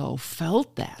Manilow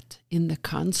felt that in the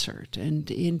concert, and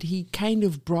he kind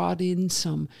of brought in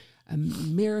some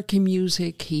American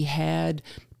music. He had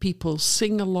people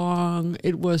sing along.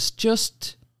 It was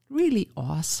just really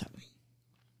awesome.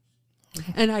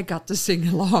 And I got to sing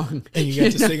along. And you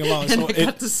got to sing along. And I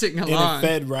got to sing along. And it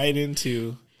fed right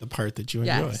into the part that you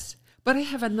enjoy. Yes. But I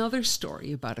have another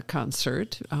story about a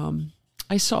concert.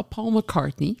 I saw Paul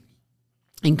McCartney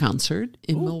in concert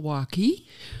in Milwaukee.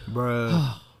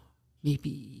 Bruh.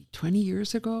 Maybe 20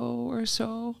 years ago or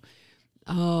so.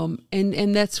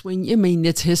 And that's when,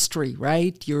 it's history,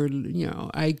 right?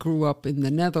 I grew up in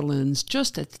the Netherlands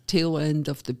just at the tail end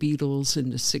of the Beatles in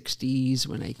the 60s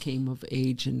when I came of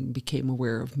age and became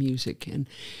aware of music. And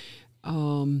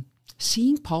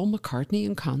seeing Paul McCartney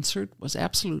in concert was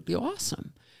absolutely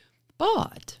awesome.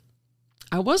 But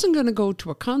I wasn't going to go to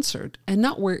a concert and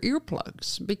not wear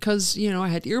earplugs because, I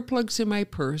had earplugs in my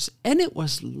purse and it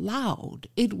was loud.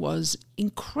 It was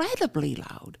incredibly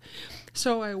loud.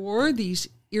 So I wore these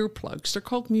earplugs. They're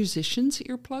called musicians'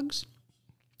 earplugs.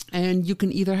 And you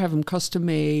can either have them custom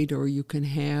made or you can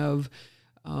have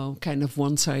kind of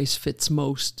one size fits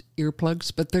most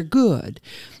earplugs, but they're good.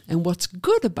 And what's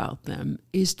good about them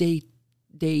is they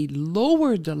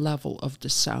lower the level of the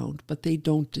sound, but they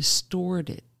don't distort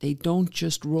it. They don't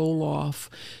just roll off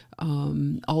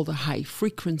all the high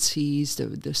frequencies.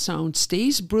 The sound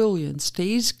stays brilliant,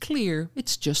 stays clear.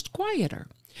 It's just quieter.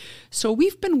 So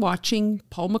we've been watching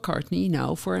Paul McCartney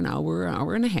now for an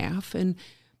hour and a half, and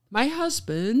my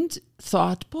husband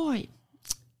thought, boy,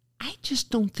 I just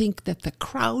don't think that the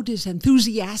crowd is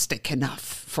enthusiastic enough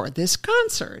for this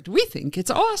concert. We think it's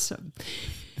awesome.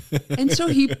 And so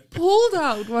he pulled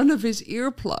out one of his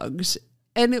earplugs,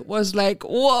 and it was like,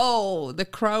 whoa, the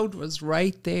crowd was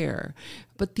right there.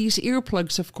 But these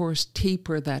earplugs, of course,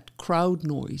 taper that crowd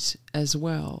noise as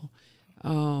well.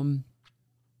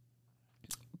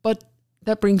 But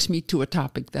that brings me to a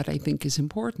topic that I think is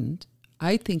important.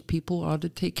 I think people ought to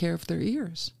take care of their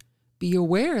ears. Be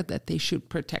aware that they should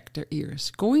protect their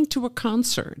ears. Going to a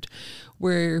concert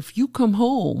where if you come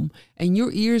home and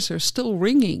your ears are still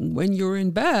ringing when you're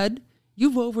in bed,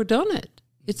 you've overdone it.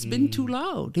 It's been too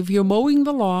loud. If you're mowing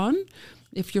the lawn,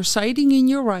 if you're sighting in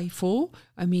your rifle,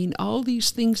 all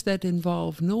these things that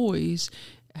involve noise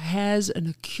has an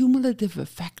accumulative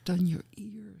effect on your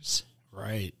ears.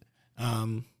 Right.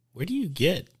 Where do you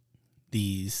get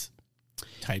these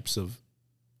types of?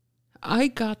 I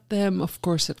got them, of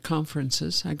course, at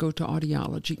conferences. I go to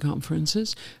audiology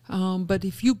conferences. But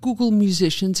if you Google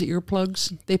musicians'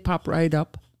 earplugs, they pop right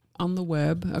up on the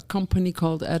web. A company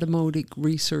called Etymodic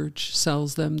Research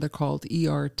sells them. They're called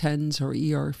ER10s or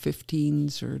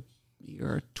ER15s or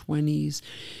ER20s.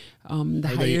 The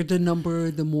higher the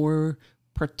number, the more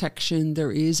protection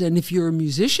there is. And if you're a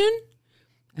musician,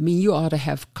 you ought to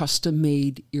have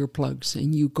custom-made earplugs,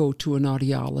 and you go to an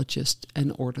audiologist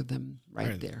and order them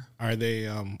there. Are they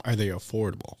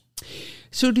affordable?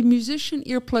 So the musician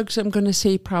earplugs, I'm going to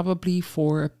say probably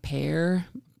for a pair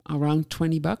around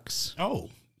 $20. Oh,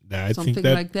 something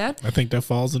like that. I think that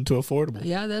falls into affordable.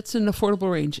 Yeah, that's an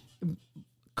affordable range.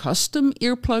 Custom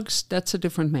earplugs, that's a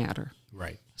different matter.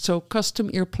 Right. So custom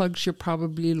earplugs, you're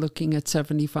probably looking at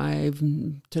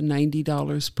 $75 to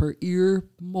 $90 per ear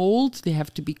mold. They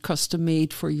have to be custom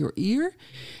made for your ear.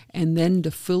 And then the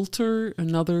filter,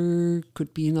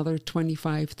 could be another $25,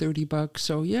 $30.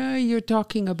 So yeah, you're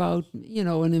talking about,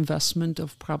 an investment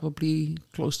of probably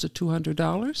close to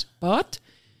 $200. But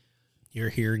Your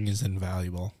hearing is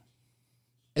invaluable.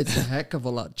 It's a heck of a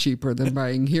lot cheaper than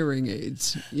buying hearing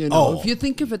aids. You know, if you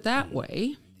think of it that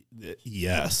way.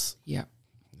 Yes. Yeah.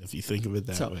 If you think of it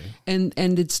that way. And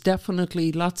it's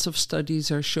definitely, lots of studies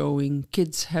are showing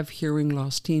kids have hearing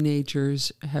loss,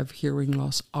 teenagers have hearing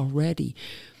loss already.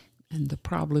 And the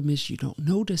problem is you don't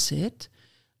notice it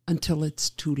until it's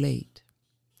too late,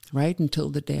 right? Until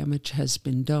the damage has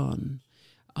been done,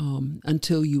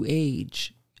 until you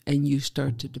age and you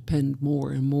start to depend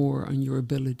more and more on your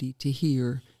ability to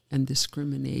hear and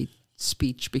discriminate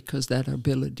speech, because that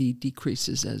ability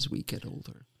decreases as we get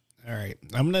older. All right,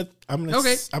 I'm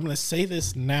gonna say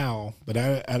this now, but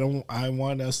I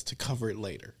want us to cover it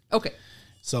later. Okay.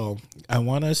 So I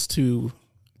want us to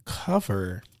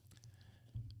cover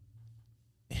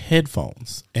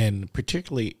headphones and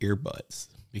particularly earbuds,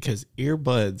 because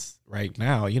earbuds right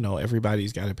now, you know,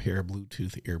 everybody's got a pair of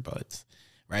Bluetooth earbuds,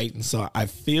 right? And so I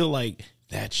feel like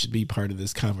that should be part of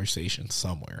this conversation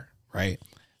somewhere, right?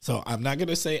 So I'm not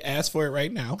gonna say ask for it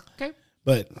right now. Okay.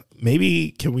 But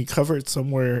maybe can we cover it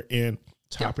somewhere in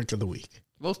topic of the week?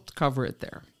 We'll cover it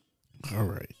there. All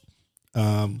right.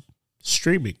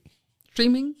 Streaming.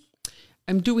 Streaming.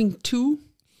 I'm doing 2.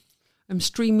 I'm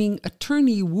streaming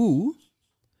Attorney Woo.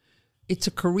 It's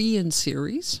a Korean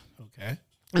series. Okay.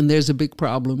 And there's a big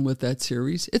problem with that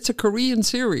series. It's a Korean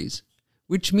series,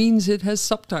 which means it has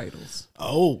subtitles.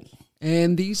 Oh.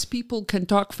 And these people can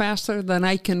talk faster than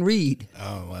I can read.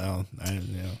 Oh, well, I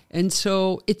know. And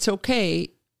so it's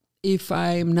okay if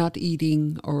I'm not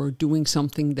eating or doing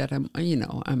something that I'm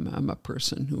a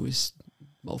person who is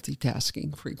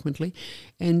multitasking frequently.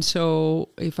 And so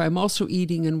if I'm also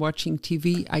eating and watching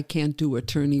TV, I can't do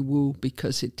Attorney Woo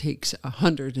because it takes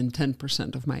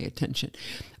 110% of my attention.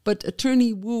 But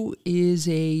Attorney Woo is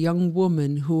a young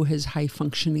woman who has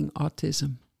high-functioning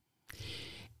autism.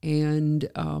 And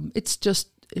it's just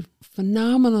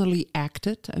phenomenally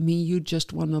acted. I mean, you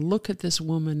just want to look at this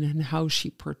woman and how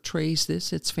she portrays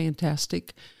this. It's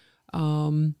fantastic.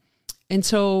 And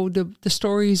so the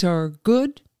stories are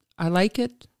good. I like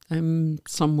it. I'm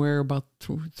somewhere about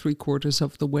 3/4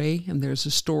 of the way, and there's a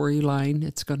storyline.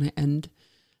 It's going to end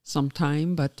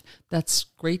sometime, but that's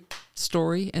great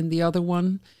story. And the other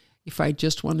one, if I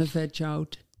just want to veg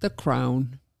out, The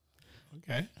Crown.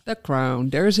 Okay. The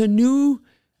Crown. There's a new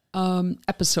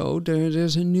episode.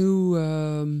 There's a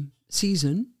new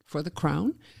season for The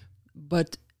Crown.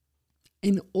 But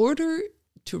in order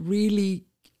to really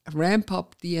ramp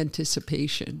up the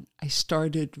anticipation, I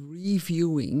started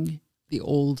reviewing the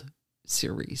old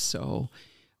series. So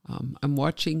I'm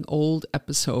watching old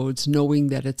episodes knowing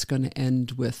that it's going to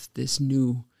end with this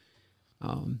new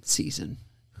season.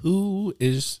 Who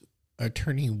is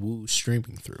Attorney Woo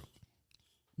streaming through?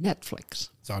 Netflix.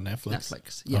 It's on Netflix?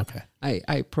 Netflix, yeah. Okay.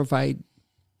 I provide,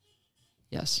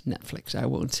 yes, Netflix. I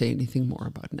won't say anything more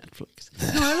about Netflix.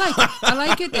 No, I like it. I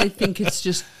like it. I think it's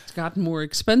just gotten more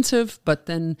expensive, but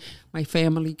then my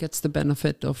family gets the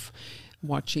benefit of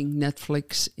watching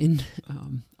Netflix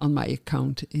on my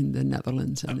account in the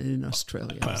Netherlands and in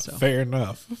Australia. So Fair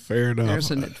enough. Fair enough. there's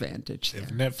an advantage there. If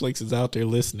Netflix is out there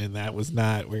listening, that was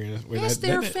not we're Yes, not,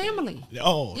 they're family.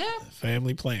 Oh, Yeah.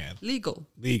 family plan. Legal.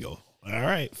 All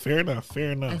right. Fair enough.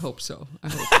 Fair enough. I hope so.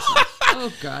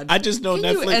 Oh, God. I just know Can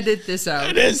Netflix. you edit this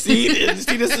out? See,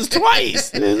 this is twice.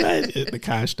 The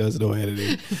Kosh does no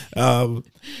editing.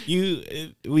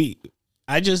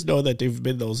 I just know that there've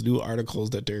been those new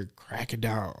articles that they're cracking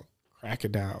down.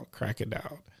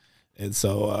 And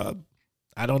so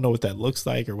I don't know what that looks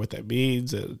like or what that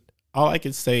means. And all I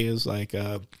can say is like,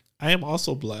 I am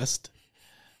also blessed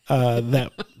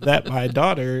that my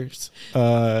daughter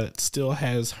still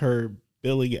has her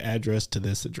billing address to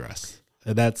this address.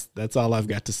 And that's all I've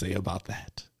got to say about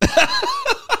that.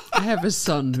 I have a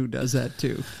son who does that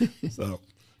too. So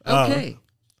Okay.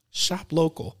 shop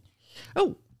local.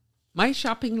 Oh, my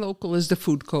shopping local is the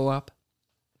food co-op.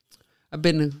 I've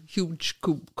been a huge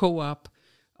co-op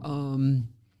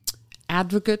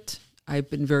advocate. I've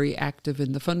been very active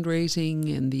in the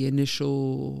fundraising and the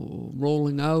initial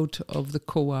rolling out of the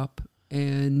co-op.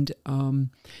 And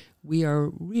we are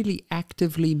really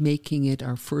actively making it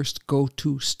our first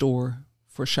go-to store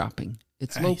for shopping.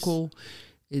 It's Nice. local.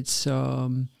 It's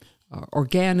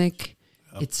organic.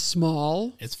 It's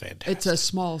small. It's fantastic. It's a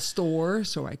small store,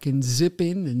 so I can zip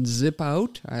in and zip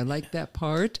out. I like that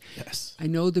part. Yes. I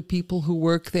know the people who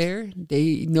work there.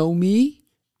 They know me.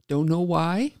 Don't know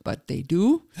why, but they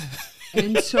do.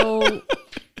 And so,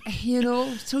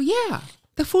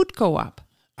 the food co-op.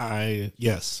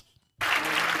 Yes.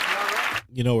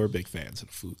 We're big fans of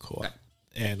the food co-op.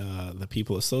 And the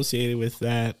people associated with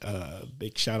that,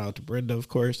 big shout out to Brenda, of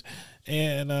course.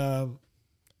 And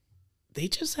they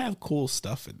just have cool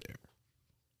stuff in there.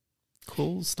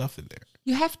 Cool stuff in there.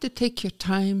 You have to take your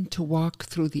time to walk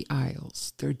through the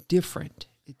aisles. They're different.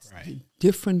 It's Right.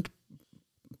 different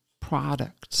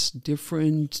products,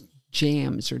 different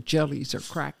jams or jellies or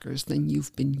crackers than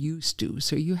you've been used to.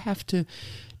 So you have to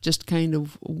just kind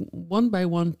of one by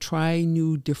one try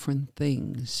new different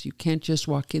things. You can't just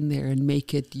walk in there and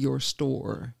make it your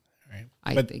store. Right.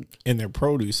 I think. And their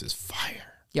produce is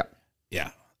fire. Yep.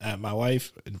 Yeah. My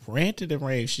wife ranted and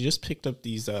raved. She just picked up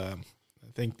these, I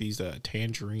think these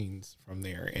tangerines from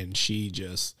there, and she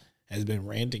just has been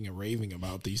ranting and raving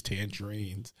about these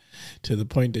tangerines to the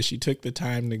point that she took the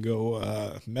time to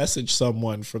go message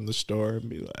someone from the store and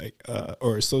be like,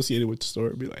 or associated with the store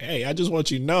and be like, hey, I just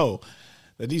want you to know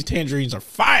that these tangerines are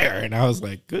fire. And I was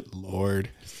like, good Lord,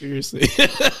 seriously.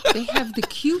 They have the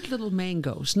cute little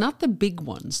mangoes, not the big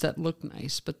ones that look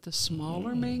nice, but the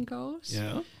smaller mangoes.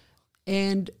 Yeah.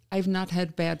 And I've not had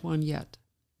a bad one yet.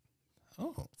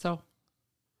 Oh, So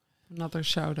another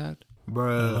shout out.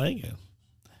 I like it.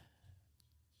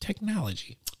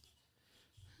 Technology.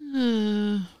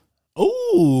 You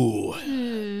Oh,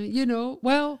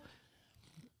 well,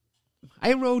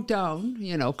 I wrote down,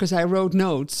 because I wrote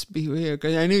notes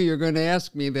because I knew you were going to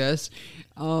ask me this.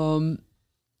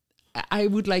 I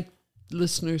would like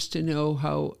listeners to know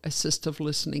how assistive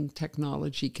listening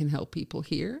technology can help people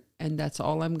hear, and that's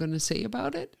all I'm going to say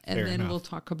about it. And Fair then enough. we'll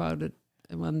talk about it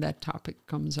when that topic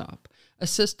comes up.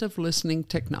 Assistive listening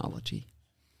technology.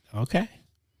 okay.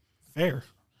 Fair.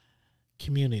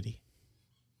 Community.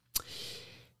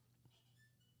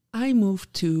 I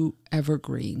moved to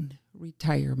Evergreen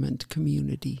Retirement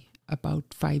Community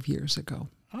about 5 years ago.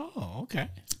 Oh, okay.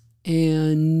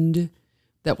 And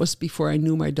that was before I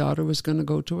knew my daughter was going to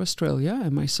go to Australia,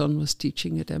 and my son was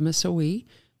teaching at MSOE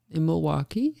in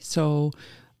Milwaukee. So,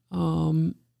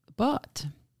 but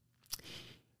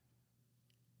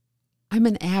I'm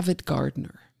an avid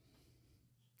gardener.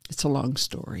 It's a long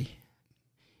story.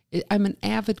 I'm an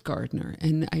avid gardener,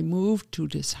 and I moved to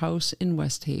this house in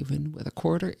West Haven with a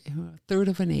third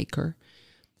of an acre,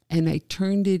 and I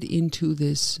turned it into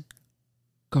this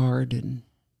garden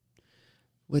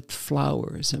with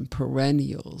flowers and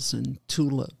perennials and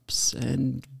tulips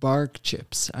and bark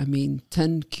chips.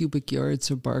 10 cubic yards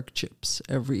of bark chips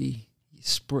every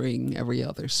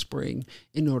other spring,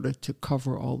 in order to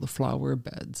cover all the flower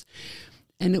beds.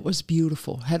 And it was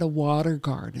beautiful. Had a water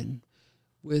garden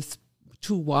with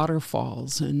 2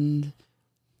 waterfalls and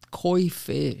koi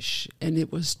fish, and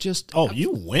it was just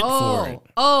You went for it.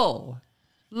 Oh,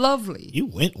 lovely. You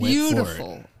went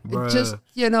beautiful. for it. It just,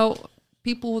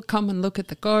 people would come and look at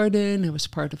the garden. It was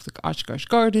part of the Oshkosh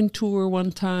Garden Tour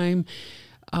one time.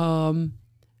 But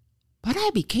I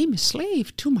became a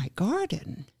slave to my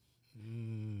garden.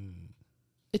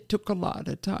 It took a lot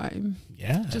of time.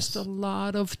 Yeah. Just a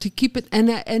lot to keep it. And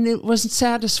it wasn't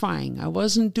satisfying. I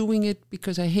wasn't doing it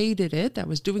because I hated it. I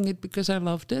was doing it because I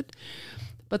loved it.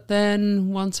 But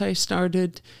then once I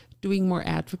started doing more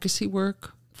advocacy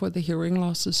work for the Hearing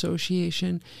Loss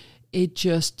Association, it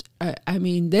just,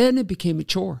 then it became a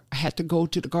chore. I had to go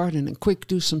to the garden and quick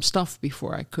do some stuff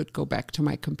before I could go back to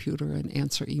my computer and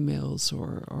answer emails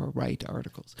or write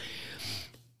articles.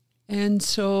 And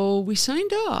so we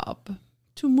signed up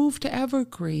to move to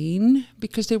Evergreen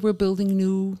because they were building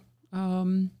new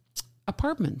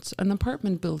apartments, an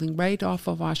apartment building right off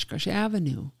of Oshkosh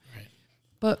Avenue. Right.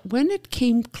 But when it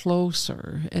came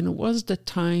closer, and it was the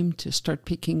time to start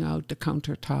picking out the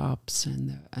countertops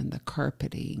and the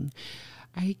carpeting,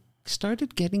 I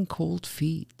started getting cold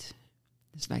feet.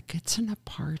 It's like, it's an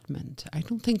apartment. I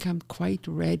don't think I'm quite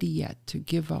ready yet to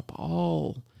give up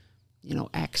all,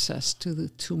 access to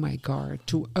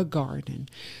a garden.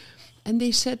 And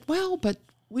they said, well, but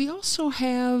we also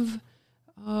have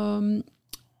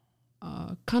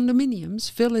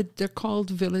condominiums, they're called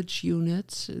village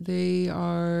units. They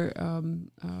are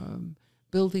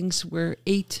buildings where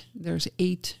there's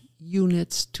 8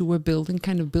 units to a building,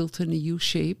 kind of built in a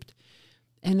U-shaped.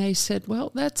 And I said,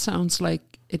 well, that sounds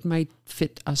like it might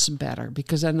fit us better,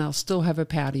 because then I'll still have a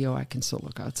patio. I can still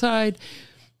look outside.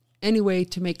 Anyway,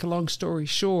 to make a long story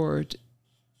short,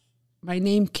 my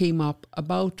name came up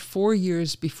about 4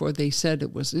 years before they said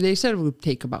it would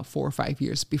take about 4 or 5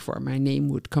 years before my name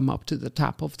would come up to the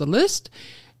top of the list.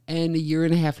 And a year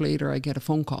and a half later, I get a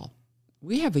phone call.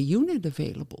 We have a unit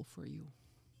available for you.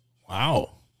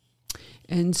 Wow.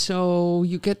 And so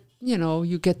you get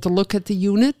to look at the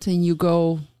unit and you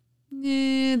go,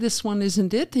 this one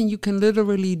isn't it. And you can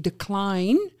literally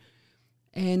decline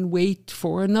and wait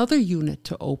for another unit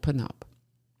to open up.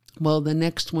 Well, the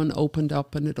next one opened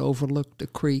up and it overlooked the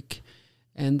creek.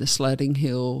 and the sledding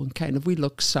hill, and kind of we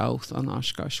look south on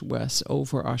Oshkosh West,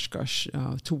 over Oshkosh,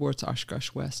 towards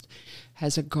Oshkosh West,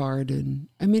 has a garden.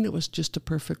 I mean, it was just a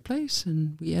perfect place,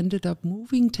 and we ended up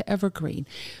moving to Evergreen.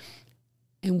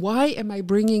 And why am I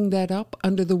bringing that up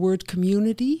under the word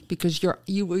community? Because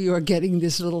you are getting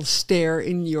this little stare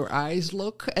in your eyes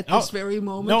look at this very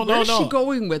moment. Where's she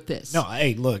going with this? No,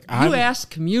 hey, look. You asked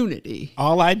community.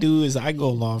 All I do is I go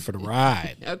along for the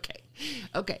ride.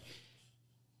 Okay.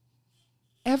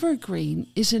 Evergreen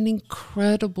is an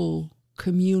incredible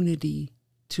community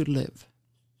to live.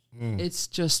 It's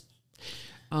just...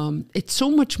 it's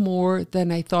so much more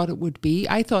than I thought it would be.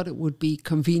 I thought it would be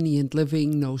convenient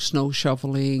living, no snow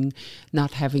shoveling,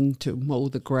 not having to mow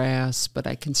the grass, but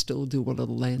I can still do a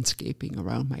little landscaping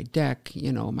around my deck,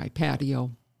 my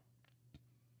patio.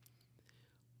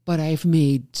 But I've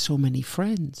made so many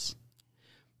friends,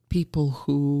 people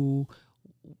who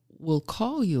will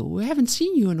call you. We haven't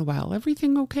seen you in a while.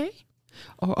 Everything okay?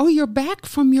 Or, oh, you're back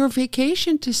from your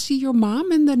vacation to see your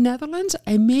mom in the Netherlands?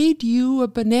 I made you a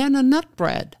banana nut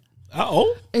bread.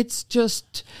 Uh-oh. It's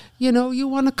just, you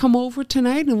want to come over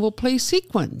tonight and we'll play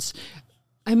sequins.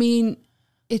 I mean,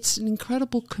 it's an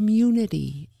incredible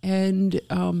community. And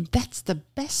that's the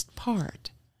best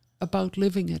part about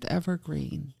living at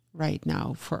Evergreen right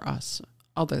now for us,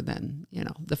 other than,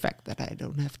 the fact that I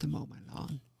don't have to mow my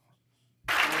lawn.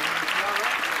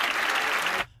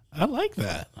 I like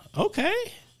that. Okay.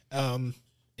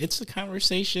 It's a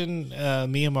conversation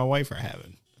me and my wife are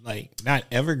having. Like, not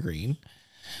evergreen,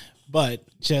 but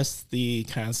just the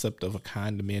concept of a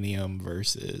condominium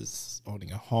versus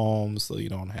owning a home, so you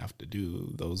don't have to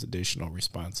do those additional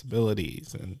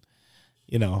responsibilities. And,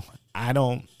 I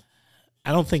don't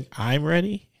think I'm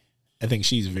ready. I think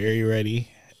she's very ready.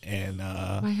 And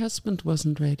my husband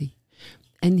wasn't ready,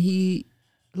 and he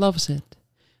loves it.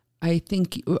 I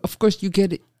think, of course, you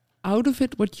get it out of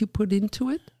it what you put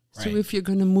into it. Right. So if you're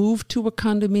going to move to a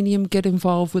condominium, get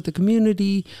involved with the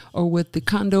community or with the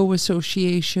condo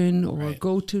association, or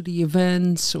go to the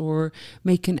events, or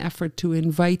make an effort to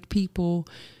invite people.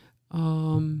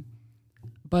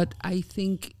 But I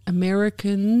think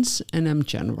Americans, and I'm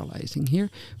generalizing here,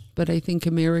 but I think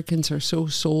Americans are so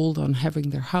sold on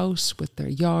having their house with their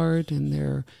yard and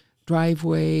their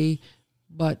driveway.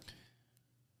 But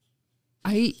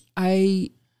I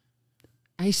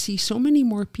see so many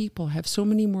more people, have so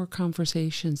many more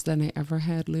conversations than I ever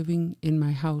had living in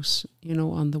my house,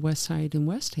 on the west side in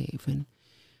West Haven.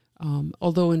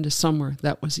 Although in the summer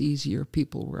that was easier,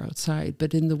 people were outside.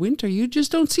 But in the winter, you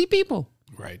just don't see people.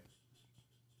 Right.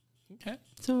 Okay.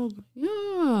 So,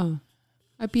 yeah,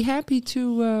 I'd be happy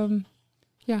to,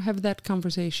 have that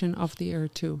conversation off the air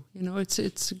too.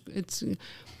 It's.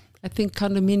 I think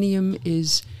condominium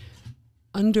is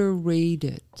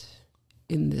underrated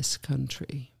in this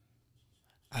country.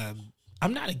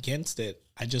 I'm not against it.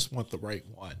 I just want the right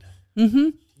one. Mm-hmm.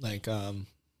 Like,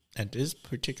 at this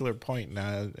particular point,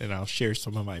 and I'll share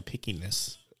some of my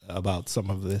pickiness about some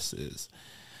of this is,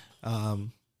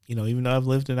 even though I've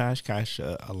lived in Oshkosh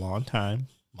a long time,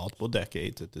 multiple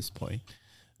decades at this point,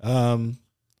 who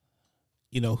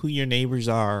your neighbors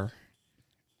are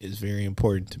is very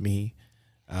important to me.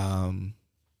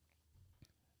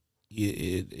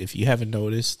 If you haven't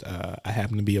noticed, I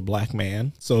happen to be a black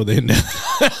man, so then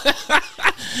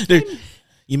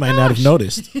you might not have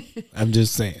noticed. I'm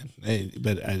just saying,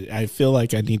 but I feel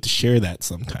like I need to share that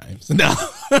sometimes. No,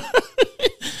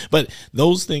 but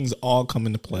those things all come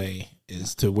into play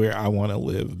as to where I want to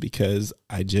live, because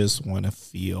I just want to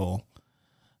feel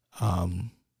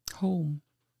home,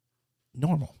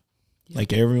 normal,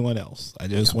 like everyone else. I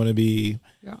just want to be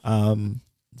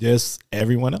just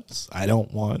everyone else. I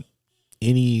don't want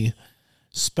any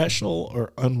special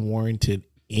or unwarranted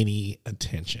any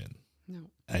attention. No.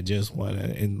 I just want to,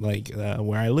 and like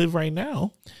where I live right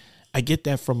now, I get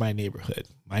that from my neighborhood.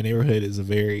 My neighborhood is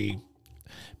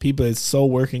it's so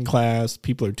working class.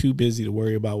 People are too busy to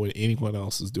worry about what anyone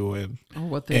else is doing. Or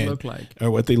what they look like. Or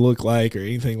what they look like or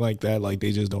anything like that. Like,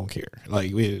 they just don't care.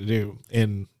 Like, we do.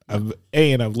 And I've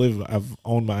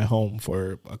owned my home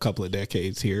for a couple of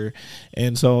decades here.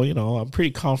 And so, I'm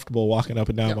pretty comfortable walking up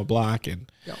and down my block.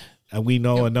 And we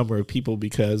know a number of people,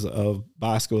 because of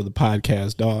Bosco, the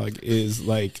podcast dog, is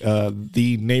like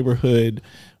the neighborhood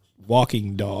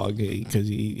walking dog, because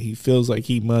he feels like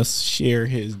he must share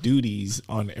his duties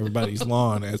on everybody's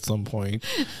lawn at some point.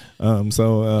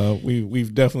 So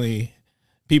we've definitely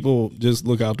People just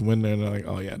look out the window and they're like,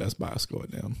 oh, yeah, that's Bosco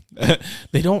and them.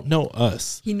 They don't know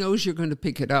us. He knows you're going to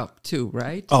pick it up too,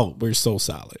 right? Oh, we're so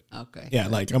solid. Okay. Yeah,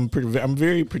 like I'm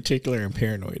very particular and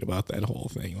paranoid about that whole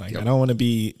thing. Like, I don't want to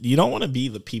be, you don't want to be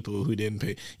the people who didn't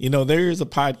pay. You know, there is a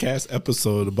podcast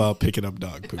episode about picking up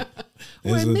dog poop.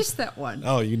 Oh, I missed that one.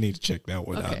 Oh, you need to check that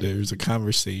one out. There's a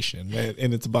conversation,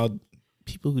 and it's about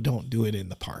people who don't do it in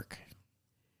the park.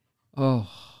 Oh.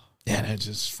 Yeah, that's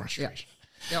just frustration.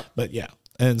 Yep. But yeah.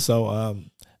 And so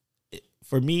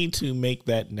for me to make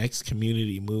that next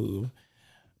community move,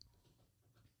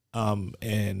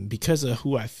 and because of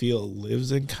who I feel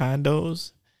lives in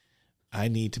condos, I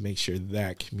need to make sure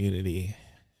that community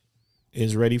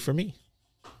is ready for me.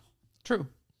 True.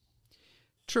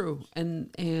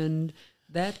 And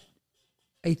that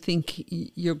I think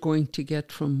you're going to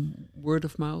get from word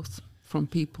of mouth, from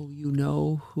people you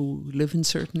know who live in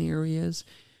certain areas.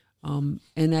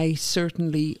 And I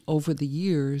certainly, over the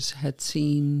years, had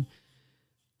seen,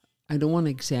 I don't want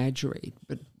to exaggerate,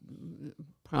 but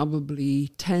probably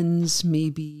tens,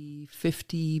 maybe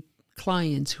 50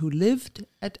 clients who lived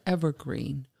at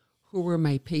Evergreen who were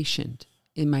my patient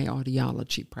in my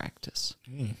audiology practice.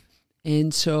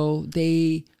 And so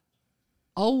they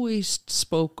always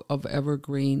spoke of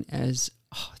Evergreen as,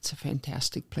 oh, it's a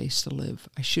fantastic place to live.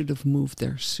 I should have moved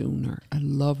there sooner. I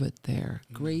love it there.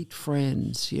 Great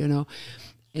friends, you know.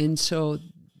 And so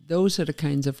those are the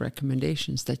kinds of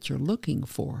recommendations that you're looking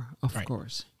for, of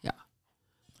course. Yeah.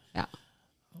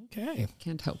 Okay.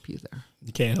 Can't help you there.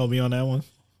 You can't help me on that one?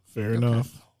 Fair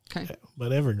enough. Okay.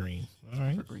 But Evergreen. All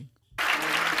right. Evergreen.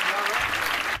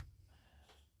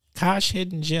 Kosh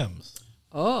Hidden Gems.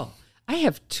 Oh, I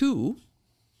have two.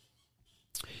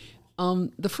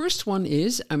 The first one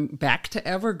is, I'm back to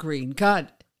Evergreen.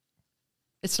 God,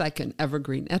 it's like an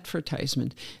Evergreen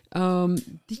advertisement.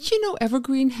 Did you know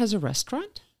Evergreen has a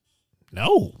restaurant?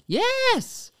 No.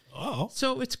 Yes. Oh.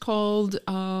 So it's called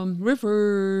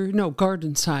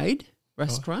Gardenside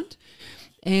Restaurant.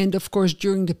 And of course,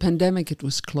 during the pandemic, it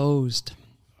was closed.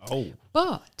 Oh.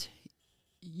 But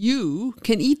you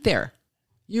can eat there.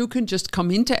 You can just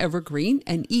come into Evergreen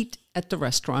and eat at the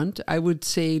restaurant. I would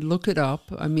say look it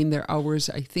up. I mean, their hours,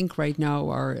 I think right now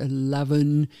are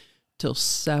 11 till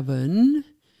 7,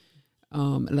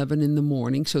 11 in the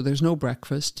morning. So there's no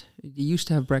breakfast. They used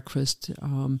to have breakfast.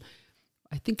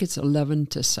 I think it's 11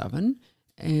 to 7.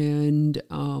 And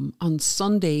on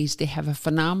Sundays, they have a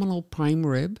phenomenal prime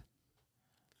rib.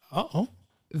 Uh-oh.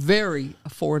 Very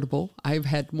affordable. I've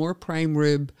had more prime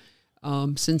rib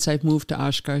since I've moved to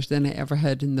Oshkosh than I ever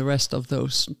had in the rest of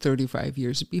those 35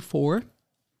 years before.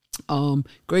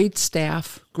 Great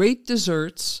staff, great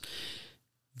desserts,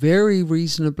 very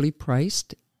reasonably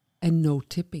priced, and no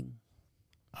tipping.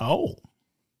 Oh.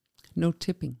 No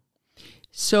tipping.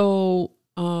 So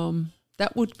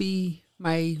that would be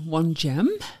my one gem.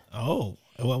 Oh.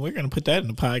 Well, we're going to put that in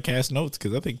the podcast notes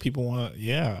because I think people want,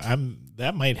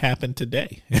 that might happen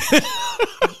today.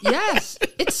 Yes,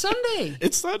 it's Sunday.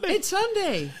 It's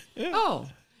Sunday. Yeah. Oh,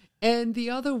 and the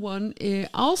other one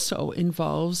also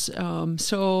involves,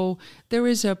 so there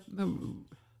is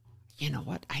you know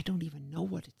what, I don't even know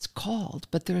what it's called,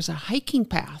 but there's a hiking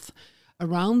path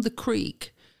around the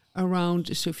creek,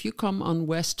 so if you come on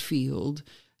Westfield,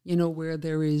 you know, where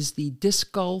there is the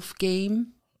disc golf game,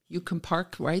 you can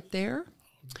park right there.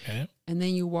 Okay. And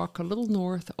then you walk a little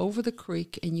north over the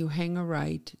creek and you hang a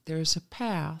right. There's a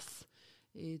path.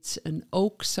 It's an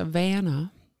oak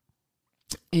savanna.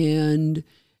 And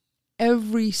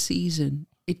every season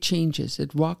it changes.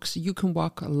 You can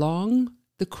walk along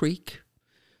the creek,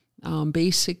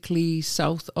 basically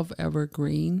south of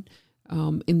Evergreen.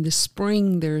 In the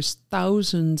spring, there's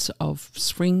thousands of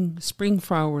spring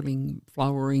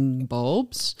flowering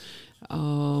bulbs.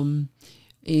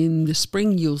 In the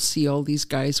spring, you'll see all these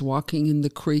guys walking in the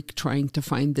creek trying to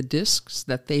find the discs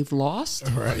that they've lost.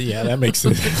 Right. Yeah, that makes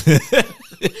sense.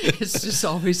 It's just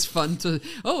always fun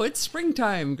it's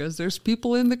springtime because there's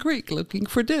people in the creek looking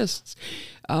for discs.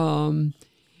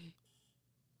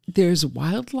 There's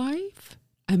wildlife.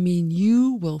 I mean,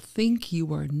 you will think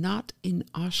you are not in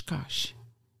Oshkosh.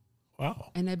 Wow.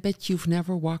 And I bet you've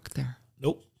never walked there.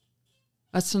 Nope.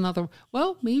 That's another,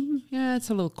 maybe, it's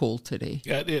a little cold today.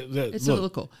 Yeah, it's a little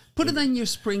cold. Put it on your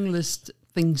spring list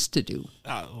things to do.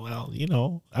 Well, you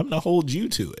know, I'm going to hold you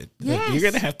to it. Yes. You're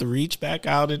going to have to reach back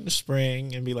out in the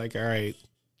spring and be like, all right.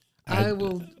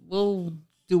 We'll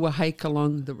do a hike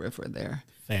along the river there.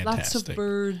 Fantastic. Lots of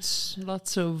birds,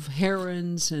 lots of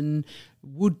herons and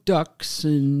wood ducks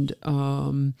and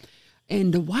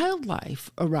the wildlife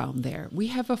around there. We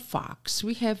have a fox,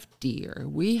 we have deer,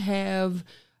 we have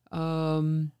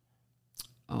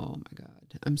oh my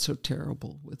God, I'm so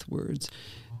terrible with words.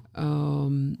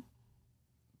 I'm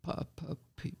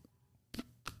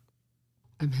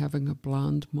having a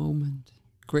blonde moment,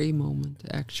 gray moment,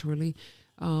 actually.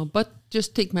 But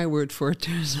just take my word for it.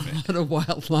 There's a lot of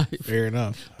wildlife. Fair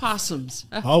enough. Possums.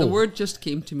 Oh. The word just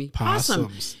came to me.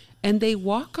 Possums. And they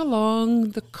walk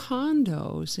along the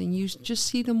condos, and you just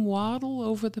see them waddle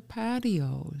over the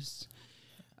patios.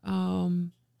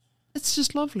 It's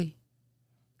just lovely.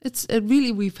 It's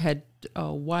really, we've had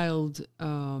wild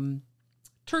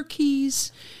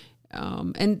turkeys.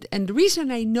 And the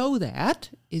reason I know that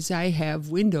is I have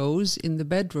windows in the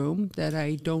bedroom that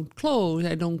I don't close.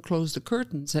 I don't close the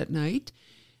curtains at night.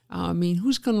 I mean,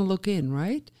 who's going to look in,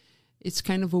 right? It's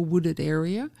kind of a wooded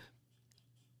area.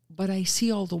 But I see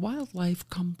all the wildlife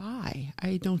come by.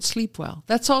 I don't sleep well.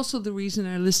 That's also the reason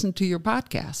I listen to your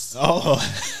podcasts. Oh.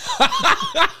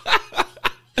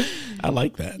 I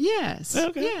like that. Yes.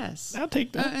 Okay. Yes. I'll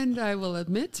take that. And I will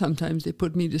admit, sometimes they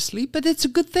put me to sleep, but it's a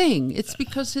good thing. It's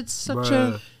because it's such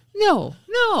No.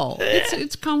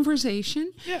 It's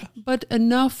conversation. Yeah. But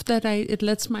enough that it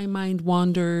lets my mind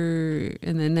wander,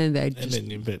 and then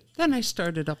then I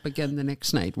start it up again the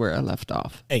next night where I left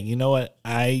off. Hey, you know what?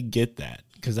 I get that,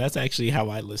 because that's actually how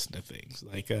I listen to things.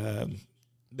 Like,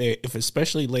 if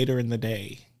especially later in the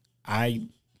day,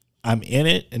 I'm in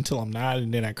it until I'm not,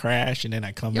 and then I crash, and then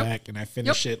I come back and I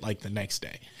finish it like the next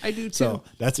day. I do too. So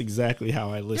that's exactly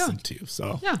how I listen to.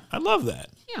 So I love that.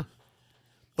 Yeah.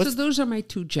 So those are my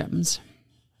 2 gems.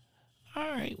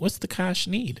 All right. What's the Kosh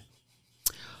need?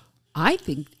 I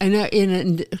think,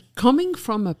 and coming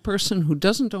from a person who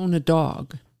doesn't own a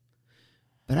dog,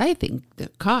 but I think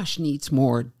that Kosh needs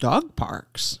more dog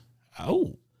parks.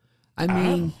 Oh. I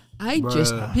mean, I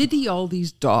just pity all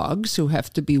these dogs who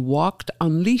have to be walked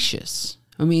on leashes.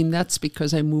 I mean, that's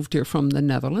because I moved here from the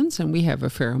Netherlands, and we have a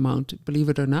fair amount, believe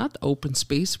it or not, open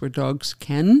space where dogs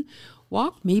can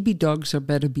walk. Maybe dogs are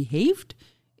better behaved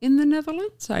in the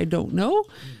Netherlands. I don't know.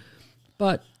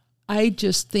 But I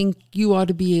just think you ought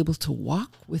to be able to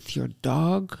walk with your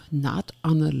dog, not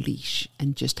on a leash,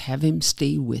 and just have him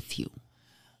stay with you.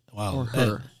 Wow. Or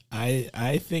her.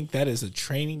 I think that is a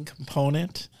training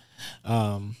component.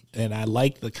 And I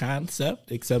like the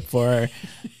concept, except for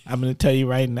I'm going to tell you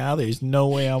right now, there's no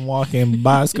way I'm walking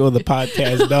Bosco, the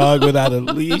podcast dog, without a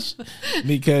leash,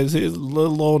 because his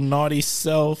little old naughty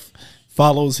self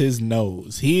follows his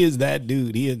nose. He is that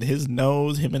dude. His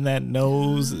nose, him and that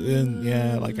nose. And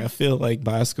I feel like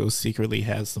Bosco secretly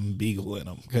has some beagle in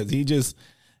him, because he just,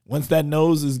 once that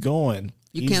nose is going,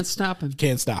 you can't stop him.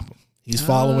 Can't stop him. He's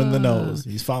following the nose.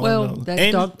 He's following the nose.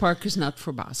 That dog park is not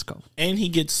for Bosco. And he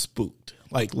gets spooked,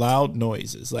 like loud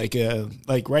noises. Like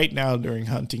right now during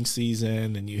hunting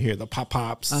season, and you hear the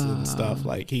pop-pops and stuff.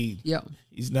 Like he's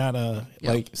not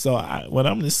so what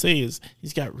I'm going to say is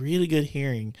he's got really good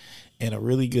hearing and a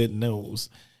really good nose.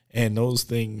 And those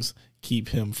things keep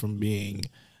him from being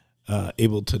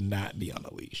able to not be on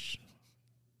a leash.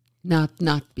 Not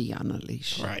be on a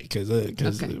leash. Right, because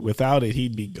without it,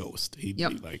 he'd be ghost. He'd be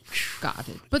like... Got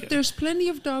it. But there's plenty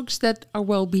of dogs that are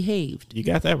well-behaved. You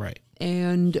got that right.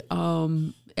 And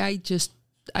I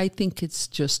think it's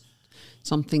just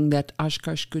something that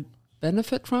Oshkosh could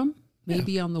benefit from.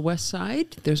 Maybe on the west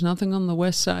side. There's nothing on the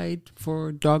west side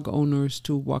for dog owners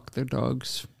to walk their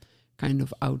dogs kind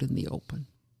of out in the open.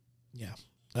 Yeah.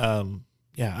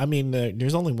 I mean,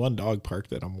 there's only one dog park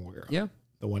that I'm aware of. Yeah.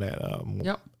 The one at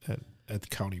the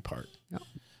county park. Yep.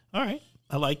 All right.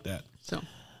 I like that. So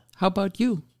how about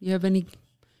you? You have any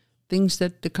things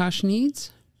that the Kosh needs?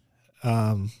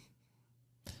 What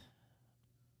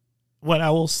I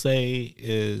will say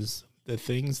is the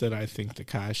things that I think the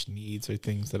Kosh needs are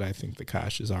things that I think the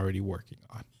Kosh is already working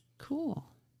on. Cool.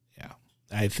 Yeah.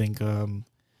 I think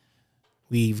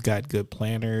we've got good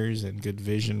planners and good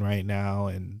vision right now,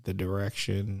 and the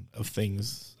direction of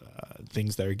things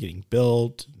that are getting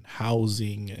built,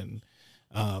 housing, and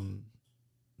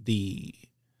the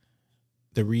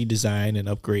redesign and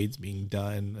upgrades being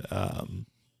done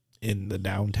in the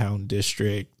downtown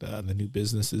district, the new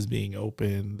businesses being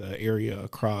opened, the area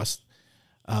across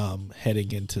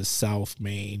heading into South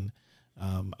Main.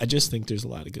 I just think there's a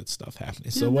lot of good stuff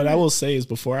happening. So what I will say is,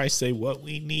 before I say what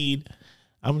we need,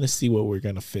 I'm going to see what we're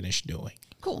going to finish doing.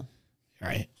 Cool. All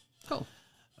right. Cool.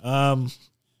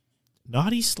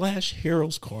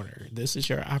 Naughty/Heroes Corner. This is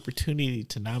your opportunity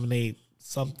to nominate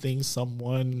something,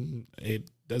 someone.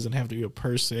 It doesn't have to be a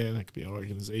person. It could be an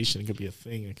organization. It could be a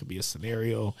thing. It could be a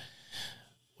scenario.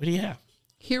 What do you have?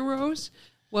 Heroes?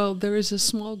 Well, there is a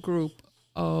small group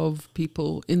of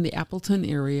people in the Appleton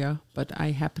area, but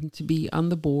I happen to be on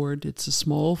the board. It's a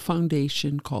small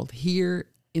foundation called Here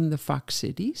in the Fox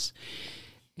Cities.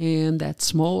 And that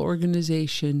small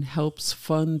organization helps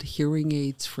fund hearing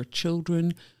aids for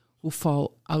children who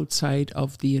fall outside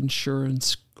of the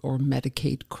insurance or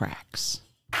Medicaid cracks.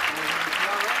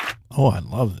 Oh, I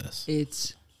love this.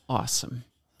 It's awesome.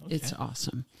 Okay. It's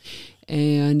awesome.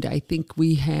 And I think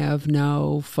we have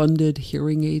now funded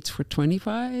hearing aids for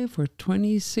 25 or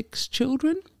 26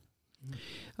 children.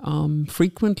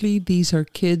 Frequently, these are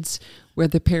kids where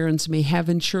the parents may have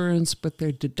insurance, but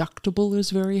their deductible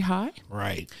is very high.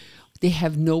 Right. They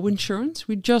have no insurance.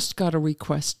 We just got a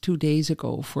request 2 days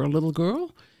ago for a little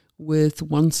girl with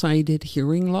one-sided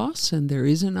hearing loss, and there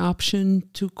is an option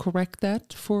to correct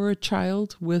that for a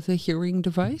child with a hearing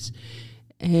device.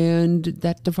 And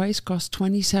that device costs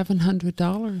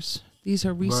 $2,700. These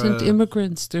are recent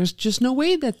immigrants. There's just no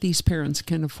way that these parents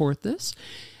can afford this.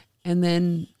 And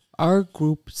then our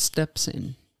group steps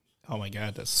in. Oh my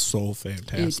God, that's so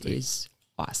fantastic. It is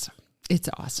awesome. It's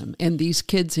awesome. And these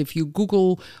kids, if you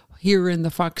Google here in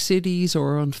the Fox Cities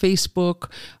or on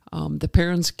Facebook, the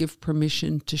parents give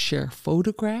permission to share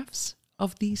photographs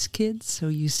of these kids. So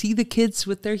you see the kids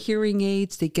with their hearing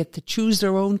aids. They get to choose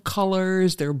their own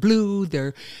colors. They're blue,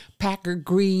 they're Packer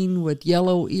green with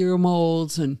yellow ear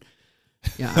molds. And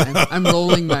yeah, I'm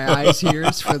rolling my eyes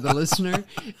here for the listener.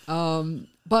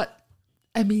 But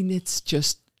I mean, it's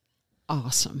just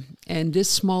awesome. And this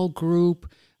small group,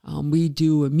 we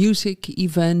do a music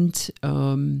event.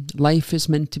 Life is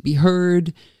meant to be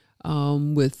heard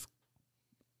with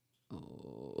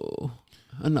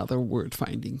another word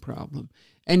finding problem.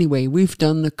 Anyway, we've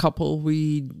done a couple.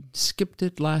 We skipped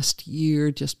it last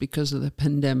year just because of the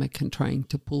pandemic and trying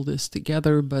to pull this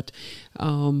together. But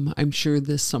I'm sure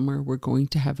this summer we're going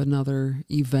to have another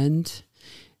event.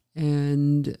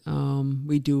 And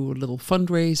we do a little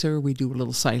fundraiser. We do a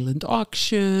little silent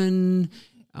auction.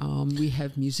 We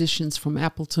have musicians from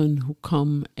Appleton who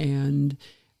come and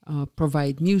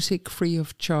provide music free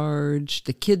of charge.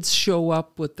 The kids show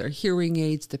up with their hearing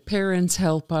aids. The parents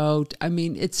help out. I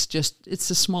mean, it's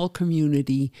a small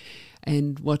community.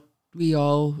 And what we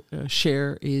all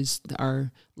share is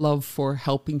our love for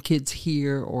helping kids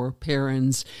hear, or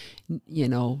parents,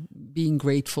 being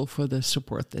grateful for the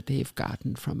support that they've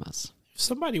gotten from us. If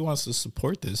somebody wants to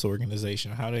support this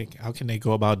organization, how can they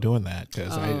go about doing that?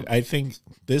 Because I think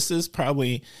this is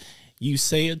probably, you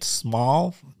say it's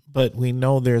small, but we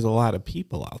know there's a lot of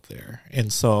people out there.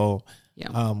 And so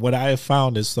what I have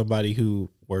found as somebody who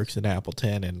works in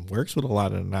Appleton and works with a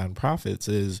lot of nonprofits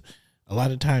is a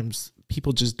lot of times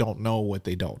people just don't know what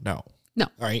they don't know. No.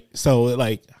 Right. So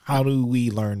like, how do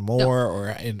we learn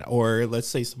more? Or let's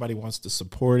say somebody wants to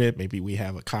support it. Maybe we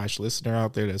have a Kosh listener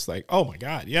out there that's like, oh my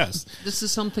God, yes, this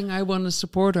is something I want to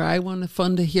support, or I want to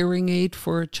fund a hearing aid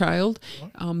for a child.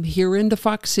 Here in the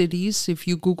Fox Cities, if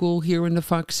you Google here in the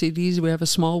Fox Cities, we have a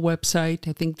small website.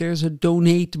 I think there's a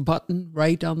donate button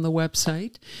right on the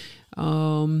website.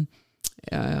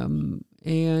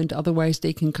 And otherwise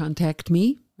they can contact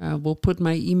me. We'll put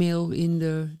my email in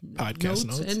the podcast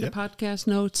notes, the podcast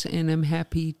notes, and I'm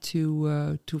happy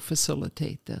to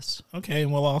facilitate this. Okay,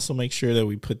 and we'll also make sure that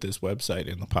we put this website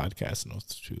in the podcast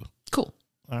notes too. Cool.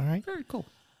 All right. Very cool.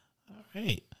 All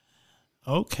right.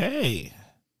 Okay.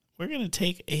 We're going to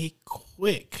take a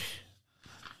quick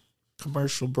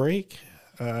commercial break.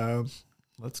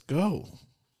 Let's go.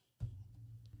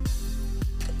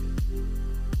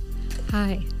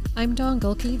 Hi, I'm Dawn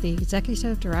Gulke, the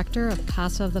Executive Director of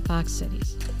CASA of the Fox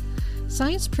Cities.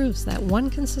 Science proves that one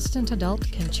consistent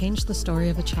adult can change the story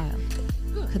of a child.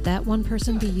 Could that one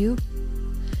person be you?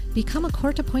 Become a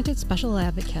court-appointed special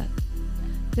advocate.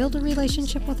 Build a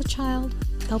relationship with a child,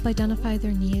 help identify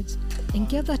their needs, and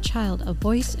give that child a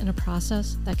voice in a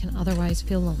process that can otherwise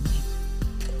feel lonely.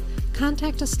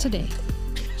 Contact us today.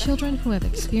 Children who have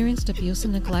experienced abuse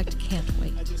and neglect can't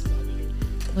wait.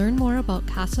 Learn more about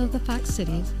CASA of the Fox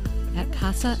Cities at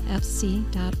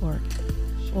casafc.org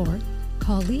or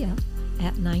call Leah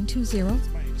at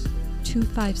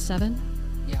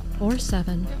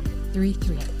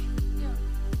 920-257-4733.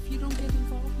 If you don't get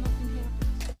involved, nothing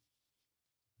happens.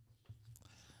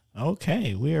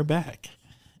 Okay, we are back.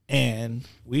 And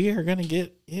we are going to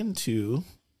get into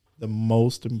the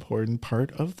most important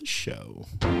part of the show.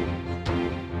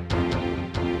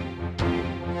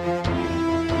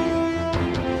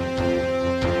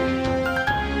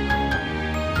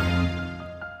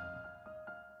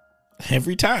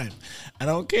 Every time. I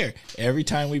don't care. Every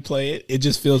time we play it, it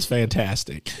just feels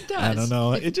fantastic. It does. I don't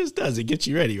know. It just does. It gets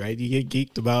you ready, right? You get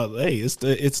geeked about, hey,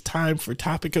 it's time for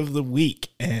topic of the week.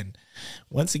 And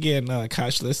once again,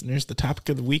 Kosh listeners, the topic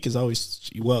of the week is always,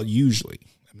 well, usually,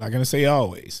 I'm not going to say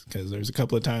always, because there's a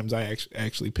couple of times I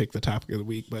actually pick the topic of the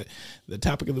week, but the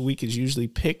topic of the week is usually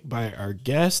picked by our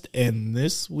guest. And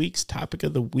this week's topic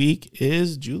of the week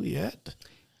is, Juliette,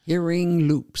 hearing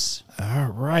loops. All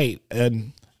right.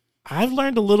 And I've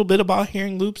learned a little bit about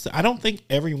hearing loops. I don't think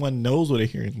everyone knows what a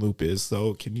hearing loop is.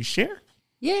 So can you share?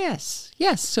 Yes.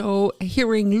 So a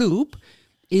hearing loop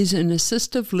is an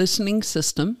assistive listening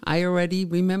system. I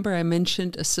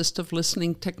mentioned assistive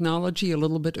listening technology a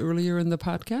little bit earlier in the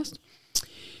podcast.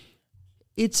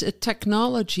 It's a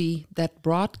technology that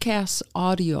broadcasts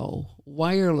audio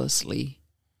wirelessly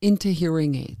into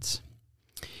hearing aids.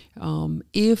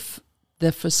 If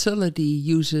the facility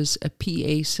uses a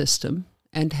PA system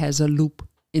and has a loop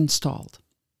installed.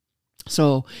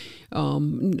 So,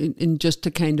 and just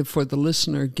to kind of, for the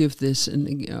listener, give this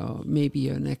maybe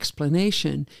an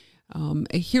explanation,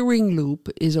 a hearing loop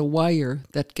is a wire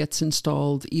that gets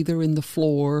installed either in the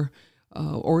floor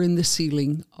or in the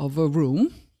ceiling of a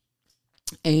room,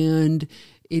 and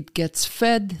it gets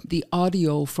fed the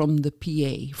audio from the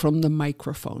PA, from the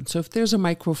microphone. So if there's a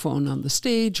microphone on the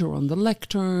stage or on the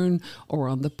lectern or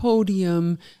on the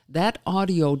podium, that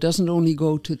audio doesn't only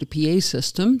go to the PA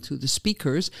system, to the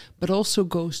speakers, but also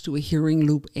goes to a hearing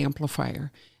loop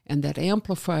amplifier. And that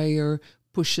amplifier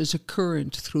pushes a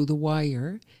current through the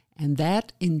wire, and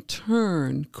that in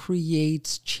turn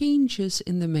creates changes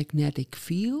in the magnetic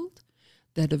field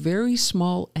that a very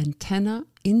small antenna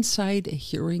inside a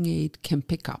hearing aid can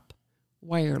pick up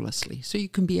wirelessly. So you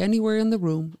can be anywhere in the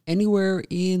room, anywhere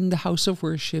in the house of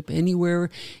worship, anywhere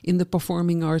in the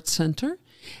performing arts center,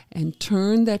 and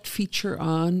turn that feature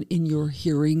on in your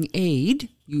hearing aid.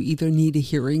 You either need a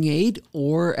hearing aid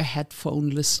or a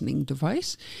headphone listening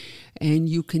device, and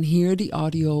you can hear the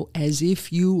audio as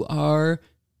if you are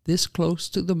this close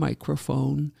to the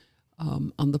microphone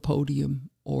on the podium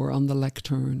or on the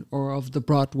lectern, or of the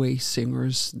Broadway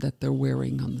singers that they're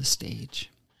wearing on the stage.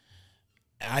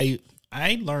 I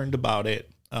learned about it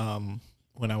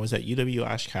when I was at UW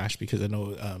Oshkosh, because I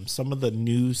know some of the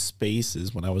new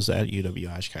spaces when I was at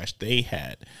UW Oshkosh, they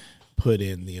had put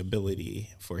in the ability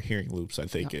for hearing loops, I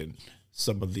think, in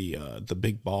some of the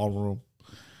big ballroom.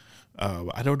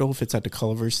 I don't know if it's at the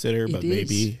Culver Center, but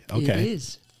maybe. Okay. It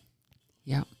is.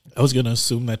 Yeah. I was going to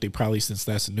assume that they probably, since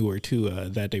that's newer too,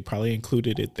 that they probably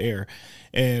included it there.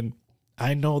 And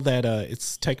I know that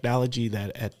it's technology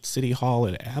that at City Hall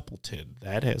in Appleton,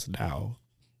 that has now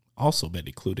also been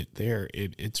included there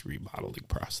in its remodeling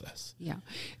process. Yeah.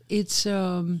 It's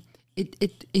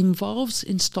it involves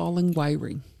installing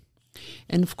wiring.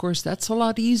 And of course, that's a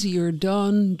lot easier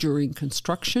done during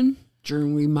construction,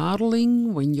 during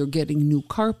remodeling, when you're getting new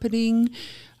carpeting.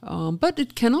 But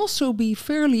it can also be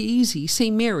fairly easy.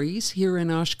 St. Mary's here in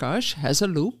Oshkosh has a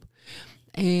loop.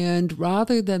 And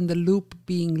rather than the loop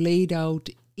being laid out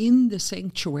in the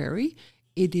sanctuary,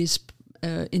 it is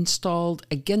installed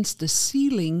against the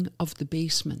ceiling of the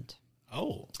basement.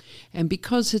 Oh. And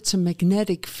because it's a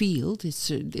magnetic field,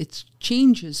 it's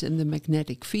changes in the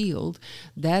magnetic field,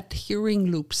 that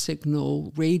hearing loop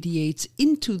signal radiates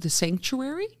into the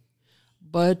sanctuary,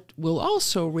 but will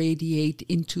also radiate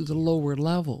into the lower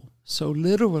level. So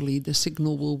literally the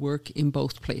signal will work in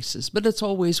both places, but it's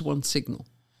always one signal.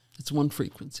 It's one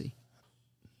frequency.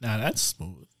 Now that's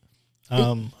smooth.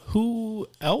 Who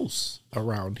else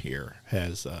around here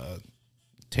has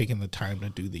taken the time to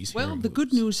do these hearing loops? The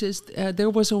good news is there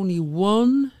was only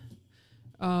one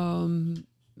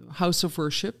house of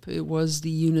worship. It was the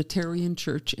Unitarian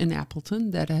Church in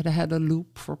Appleton that had had a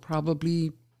loop for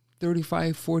probably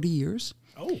 35, 40 years.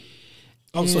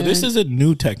 Oh, so this isn't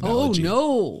new technology.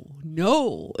 Oh,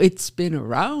 no. It's been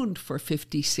around for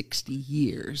 50, 60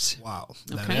 years. Wow.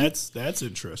 Okay. Now that's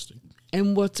interesting.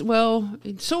 And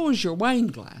so is your wine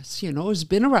glass. It's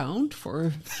been around for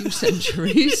a few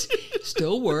centuries,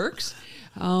 still works.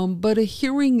 But a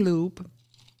hearing loop,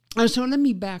 so let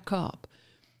me back up.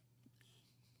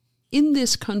 In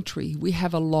this country, we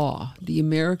have a law, the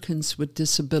Americans with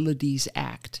Disabilities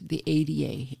Act, the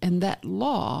ADA, and that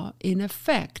law, in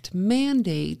effect,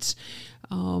 mandates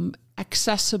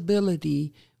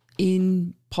accessibility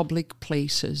in public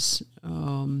places.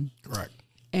 Correct.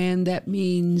 And that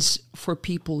means for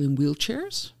people in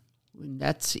wheelchairs.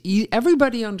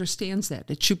 Everybody understands that.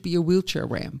 It should be a wheelchair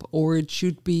ramp, or it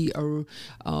should be a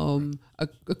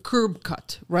curb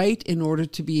cut, right, in order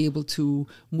to be able to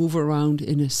move around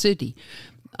in a city.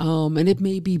 And it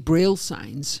may be braille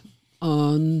signs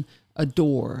on a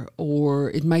door,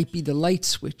 or it might be the light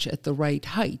switch at the right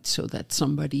height so that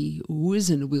somebody who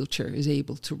is in a wheelchair is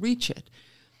able to reach it.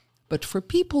 But for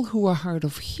people who are hard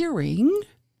of hearing,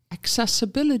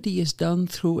 accessibility is done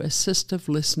through assistive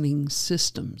listening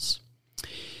systems.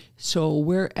 So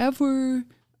wherever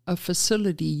a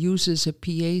facility uses a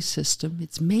PA system,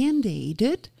 it's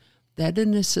mandated that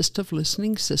an assistive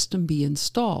listening system be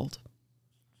installed.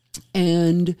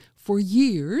 And for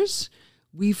years,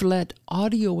 we've let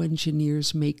audio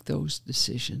engineers make those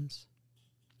decisions.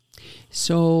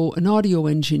 So an audio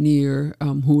engineer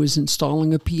who is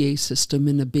installing a PA system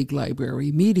in a big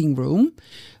library meeting room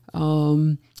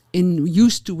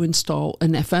used to install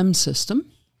an FM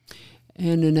system,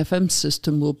 and an FM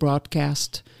system will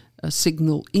broadcast a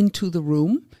signal into the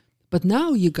room. But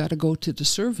now you got to go to the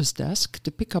service desk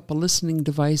to pick up a listening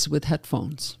device with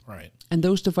headphones. Right. And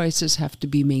those devices have to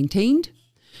be maintained.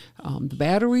 The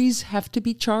batteries have to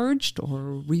be charged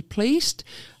or replaced.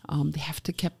 They have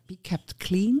to be kept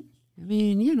clean. I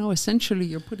mean, essentially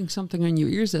you're putting something on your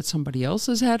ears that somebody else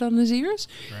has had on his ears.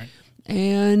 Right.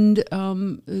 And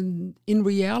in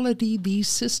reality, these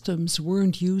systems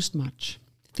weren't used much.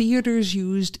 Theaters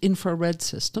used infrared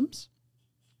systems,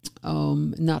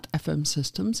 not FM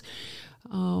systems.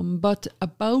 But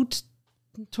about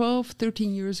 12,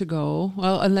 13 years ago,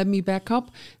 and let me back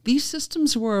up, these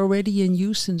systems were already in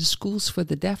use in the schools for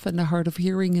the deaf and the hard of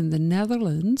hearing in the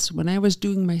Netherlands when I was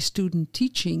doing my student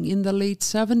teaching in the late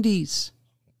 70s.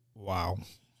 Wow.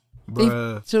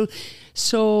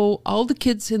 So all the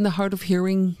kids in the hard of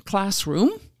hearing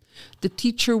classroom, the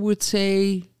teacher would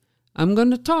say, I'm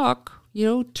going to talk.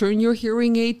 Turn your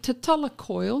hearing aid to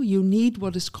telecoil. You need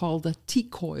what is called a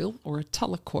T-coil or a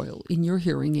telecoil in your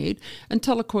hearing aid. And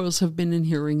telecoils have been in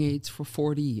hearing aids for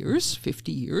 40 years,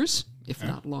 50 years, if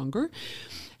not longer.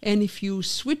 And if you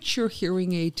switch your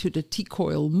hearing aid to the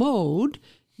T-coil mode,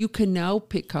 you can now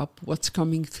pick up what's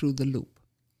coming through the loop.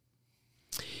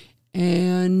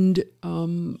 And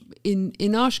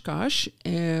in Oshkosh,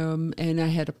 and I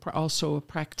had also a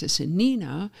practice in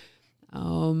Neenah,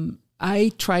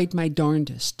 I tried my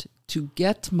darndest to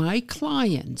get my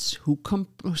clients who come.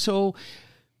 So,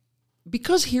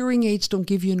 because hearing aids don't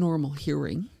give you normal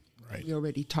hearing, right. We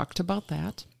already talked about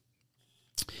that.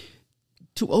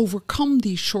 To overcome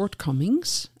these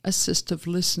shortcomings, assistive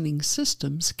listening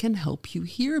systems can help you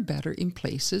hear better in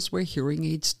places where hearing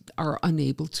aids are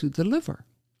unable to deliver.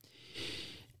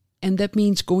 And that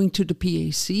means going to the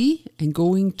PAC and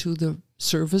going to the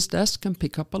service desk and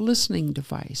pick up a listening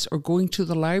device, or going to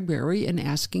the library and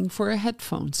asking for a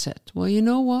headphone set. Well, you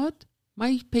know what?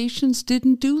 My patients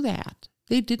didn't do that.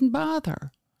 They didn't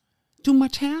bother. Too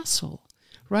much hassle,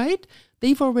 right?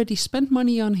 They've already spent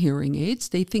money on hearing aids.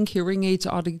 They think hearing aids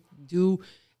ought to do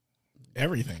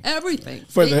everything.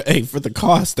 For the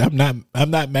cost. I'm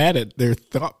not mad at their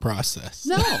thought process.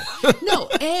 No,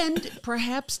 and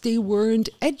perhaps they weren't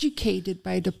educated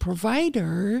by the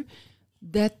provider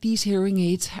that these hearing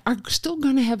aids are still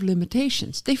going to have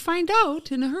limitations. They find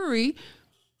out in a hurry,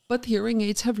 but hearing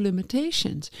aids have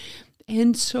limitations.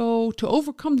 And so to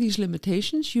overcome these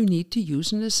limitations, you need to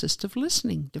use an assistive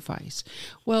listening device.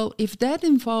 Well, if that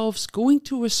involves going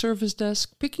to a service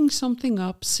desk, picking something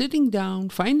up, sitting down,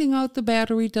 finding out the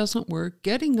battery doesn't work,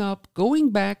 getting up,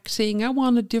 going back, saying, I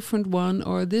want a different one,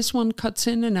 or this one cuts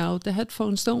in and out, the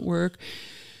headphones don't work.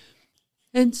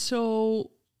 And so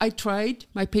I tried.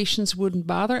 My patients wouldn't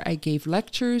bother. I gave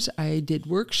lectures. I did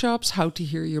workshops, how to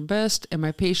hear your best. And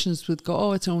my patients would go,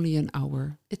 oh, it's only an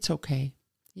hour. It's okay.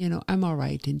 I'm all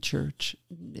right in church.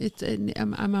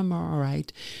 I'm all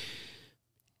right.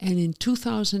 And in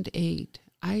 2008,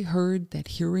 I heard that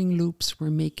hearing loops were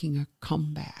making a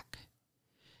comeback.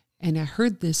 And I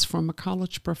heard this from a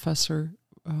college professor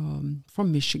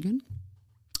from Michigan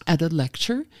at a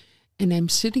lecture. And I'm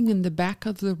sitting in the back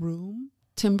of the room,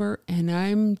 Timber, and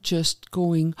I'm just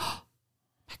going, oh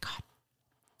my God,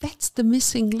 that's the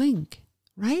missing link,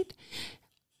 right?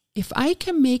 If I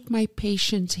can make my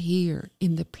patients hear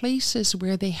in the places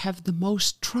where they have the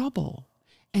most trouble,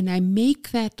 and I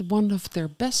make that one of their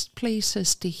best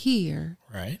places to hear,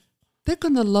 right, they're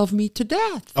going to love me to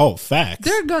death. Oh, facts.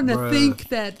 They're going to think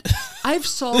that I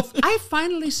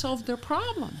finally solved their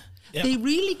problem. Yeah. They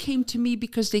really came to me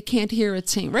because they can't hear at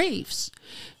St. Rafe's.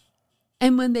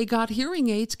 And when they got hearing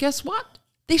aids, guess what?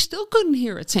 They still couldn't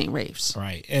hear at St. Rafe's.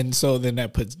 Right. And so then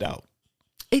that puts doubt.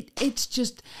 It's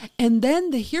just, and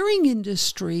then the hearing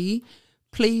industry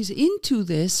plays into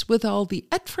this with all the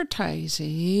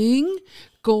advertising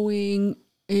going,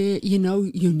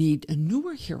 you need a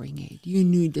newer hearing aid. You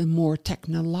need a more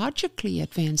technologically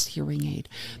advanced hearing aid.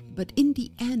 But in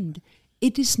the end,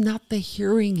 it is not the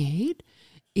hearing aid.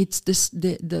 It's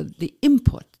the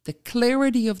input, the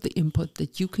clarity of the input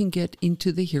that you can get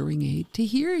into the hearing aid to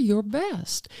hear your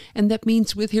best. And that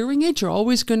means with hearing aids, you're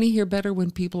always going to hear better when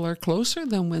people are closer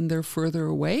than when they're further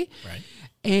away. Right.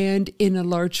 And in a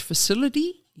large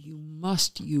facility, you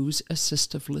must use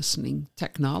assistive listening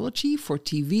technology. For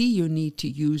TV, you need to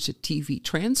use a TV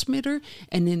transmitter.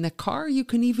 And in a car, you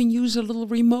can even use a little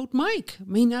remote mic. I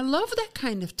mean, I love that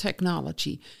kind of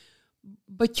technology.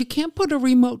 But you can't put a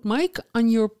remote mic on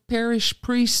your parish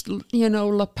priest,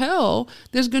 lapel.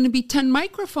 There's going to be 10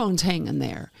 microphones hanging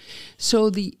there.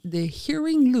 So the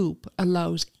hearing loop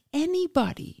allows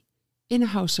anybody in a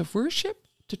house of worship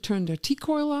to turn their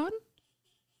T-coil on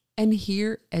and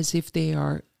hear as if they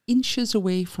are inches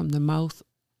away from the mouth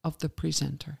of the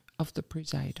presenter, of the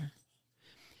presider.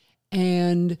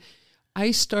 And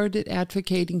I started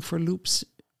advocating for loops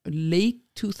late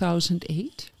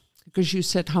 2008, because you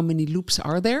said how many loops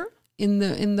are there in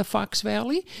the Fox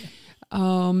Valley.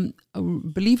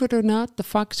 Believe it or not, the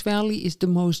Fox Valley is the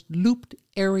most looped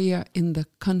area in the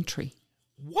country.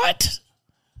 What?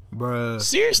 Bruh.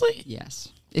 Seriously? Yes.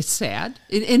 It's sad.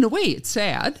 In a way, it's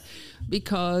sad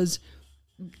because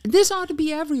this ought to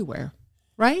be everywhere,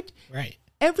 right? Right.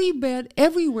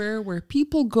 Everywhere where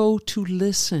people go to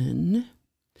listen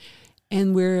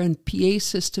and where a PA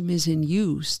system is in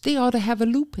use, they ought to have a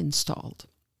loop installed.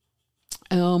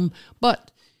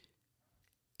 But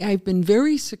I've been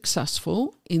very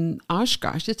successful in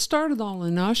Oshkosh. It started all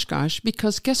in Oshkosh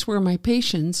because guess where my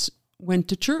patients went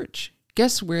to church?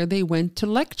 Guess where they went to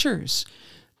lectures?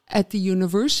 At the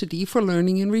University for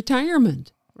Learning and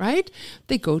Retirement, right?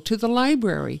 They go to the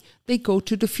library. They go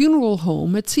to the funeral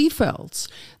home at Seafelds.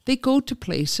 They go to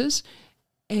places,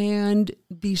 and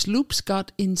these loops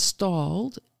got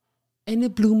installed, and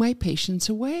it blew my patients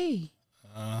away.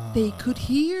 They could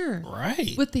hear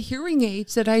Right. with the hearing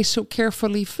aids that I so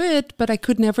carefully fit, but I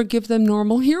could never give them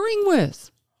normal hearing with.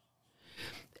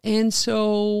 And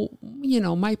so,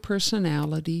 my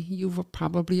personality, you've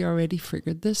probably already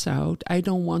figured this out. I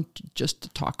don't want just to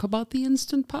talk about the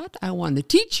Instant Pot. I want to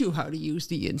teach you how to use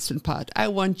the Instant Pot. I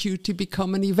want you to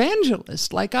become an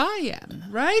evangelist like I am,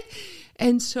 right?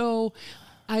 And so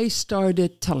I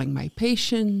started telling my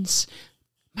patients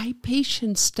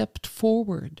stepped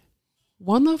forward.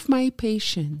 One of my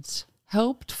patients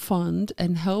helped fund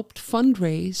and helped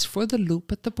fundraise for the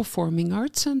loop at the Performing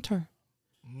Arts Center.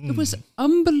 It was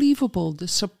unbelievable, the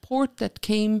support that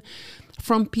came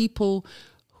from people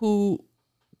who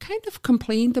kind of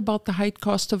complained about the high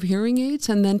cost of hearing aids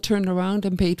and then turned around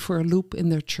and paid for a loop in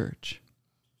their church.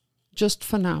 Just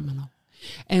phenomenal.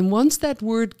 And once that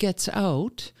word gets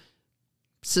out,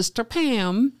 Sister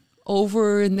Pam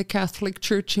over in the Catholic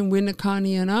Church in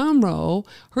Winneconne and Omro,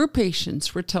 her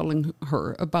patients were telling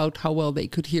her about how well they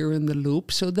could hear in the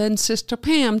loop. So then Sister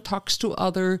Pam talks to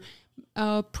other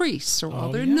priests or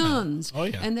other nuns. Oh,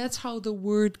 yeah. And that's how the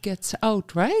word gets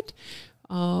out, right?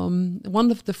 One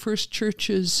of the first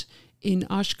churches in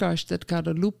Oshkosh that got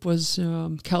a loop was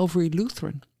Calvary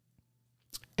Lutheran.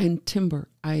 And Timber,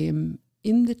 I am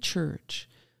in the church.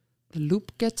 The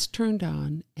loop gets turned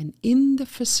on, and in the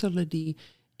facility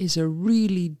is a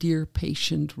really dear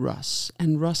patient, Russ.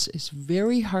 And Russ is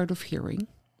very hard of hearing.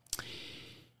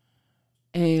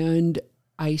 And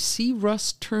I see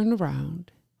Russ turn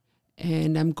around,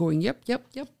 and I'm going, yep.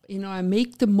 I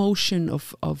make the motion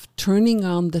of turning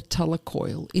on the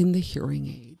telecoil in the hearing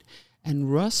aid.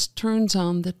 And Russ turns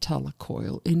on the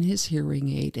telecoil in his hearing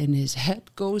aid, and his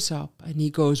head goes up, and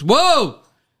he goes, whoa!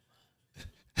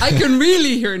 I can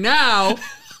really hear now.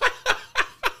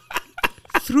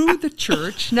 Through the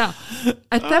church. Now,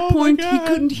 at that point, he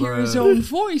couldn't hear his own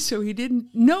voice, so he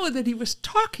didn't know that he was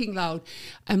talking loud.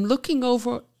 I'm looking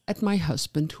over at my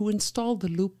husband, who installed the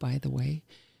loop, by the way,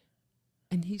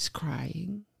 and he's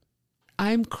crying.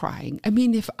 I'm crying. I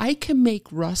mean, if I can make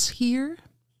Russ hear,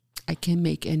 I can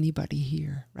make anybody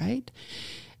hear, right?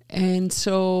 And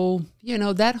so,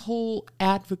 that whole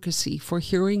advocacy for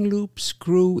hearing loops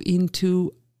grew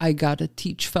into, I got to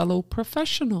teach fellow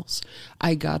professionals.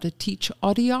 I got to teach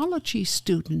audiology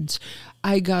students.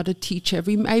 I got to teach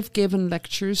I've given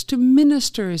lectures to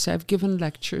ministers. I've given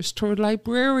lectures to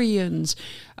librarians.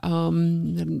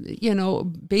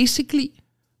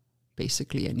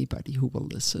 Basically anybody who will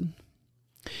listen.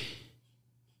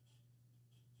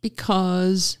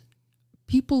 Because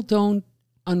people don't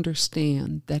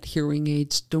understand that hearing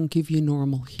aids don't give you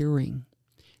normal hearing.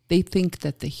 They think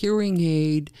that the hearing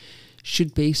aid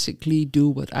should basically do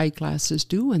what eyeglasses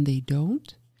do, and they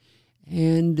don't.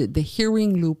 And the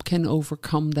hearing loop can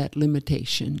overcome that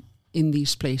limitation in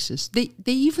these places. They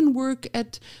even work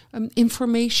at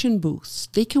information booths.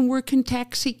 They can work in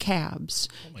taxi cabs.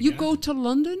 You go to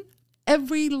London,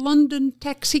 every London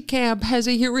taxi cab has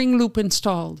a hearing loop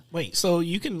installed. Wait, so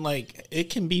you can it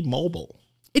can be mobile?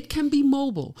 It can be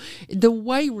mobile. The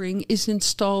wiring is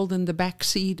installed in the back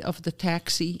seat of the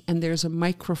taxi, and there's a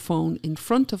microphone in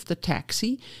front of the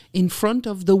taxi, in front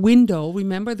of the window.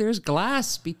 Remember, there's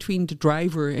glass between the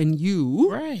driver and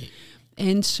you. Right.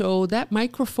 And so that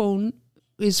microphone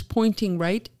is pointing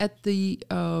right at the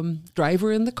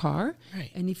driver in the car.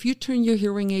 Right. And if you turn your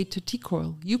hearing aid to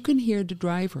T-coil, you can hear the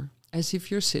driver as if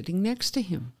you're sitting next to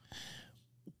him.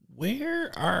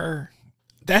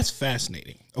 That's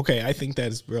fascinating. Okay, I think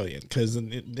that is brilliant, because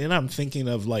then I'm thinking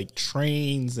of like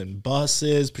trains and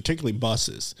buses, particularly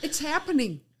buses. It's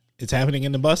happening. It's happening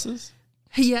in the buses?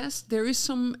 Yes, there is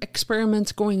some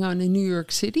experiments going on in New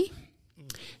York City.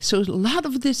 So a lot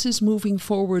of this is moving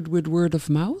forward with word of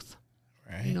mouth.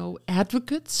 Right. You know,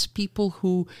 advocates, people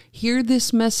who hear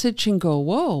this message and go,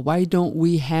 whoa, why don't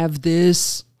we have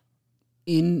this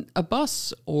in a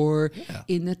bus or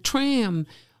in a tram?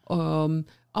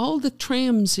 All the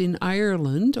trams in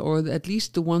Ireland, or at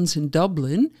least the ones in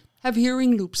Dublin, have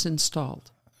hearing loops installed.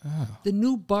 Oh. The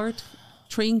new BART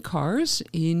train cars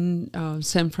in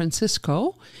San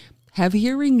Francisco have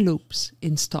hearing loops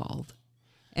installed.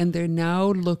 And they're now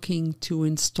looking to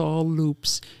install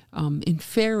loops in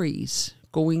ferries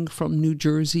going from New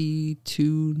Jersey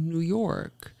to New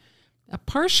York.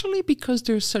 Partially because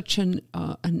there's such an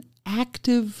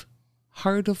active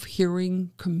hard of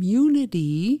hearing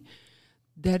community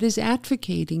that is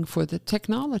advocating for the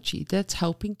technology that's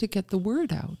helping to get the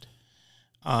word out.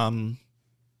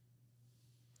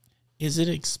 Is it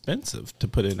expensive to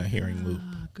put in a hearing loop?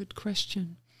 Good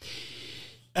question.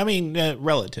 I mean,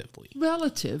 relatively.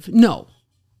 Relative, no.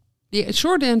 The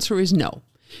short answer is no.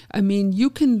 I mean,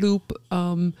 you can loop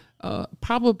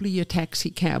probably a taxi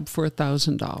cab for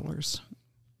 $1,000.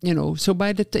 You know, so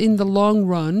in the long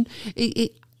run,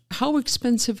 how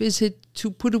expensive is it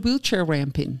to put a wheelchair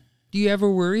ramp in? Do you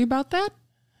ever worry about that?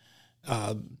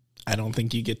 I don't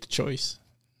think you get the choice.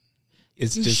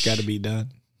 It's just got to be done.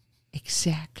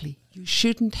 Exactly. You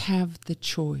shouldn't have the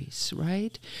choice,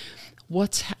 right?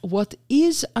 What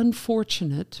is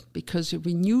unfortunate, because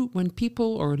when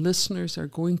people or listeners are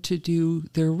going to do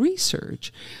their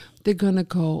research, they're going to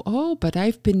go, oh, but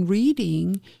I've been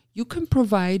reading you can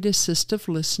provide assistive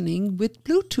listening with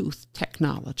Bluetooth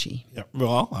technology. Yeah,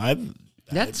 well,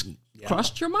 That's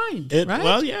crossed your mind, right?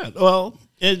 Well, yeah. Well,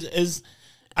 it is.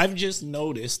 I've just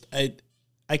noticed.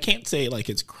 I can't say like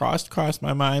it's crossed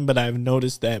my mind, but I've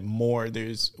noticed that more.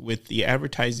 There's with the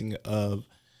advertising of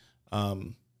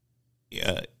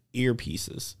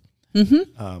earpieces,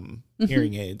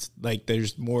 hearing aids. Like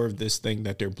there's more of this thing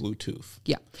that they're Bluetooth.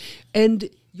 Yeah, and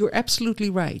you're absolutely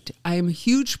right. I am a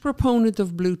huge proponent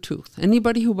of Bluetooth.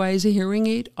 Anybody who buys a hearing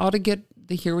aid ought to get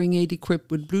the hearing aid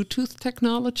equipped with Bluetooth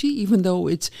technology, even though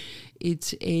it's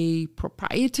a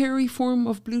proprietary form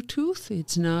of Bluetooth.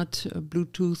 It's not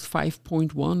Bluetooth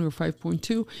 5.1 or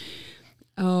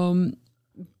 5.2,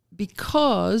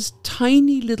 because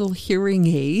tiny little hearing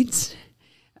aids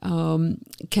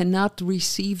cannot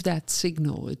receive that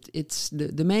signal. It's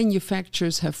the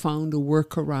manufacturers have found a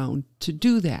workaround to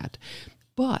do that.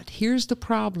 But here's the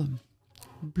problem.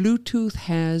 Bluetooth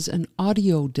has an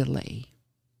audio delay.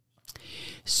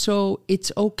 So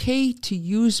it's okay to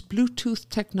use Bluetooth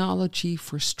technology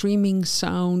for streaming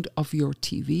sound of your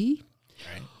TV,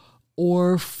 right,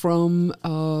 or from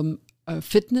a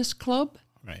fitness club,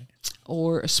 right,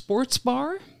 or a sports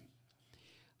bar.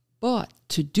 But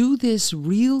to do this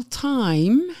real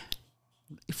time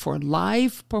for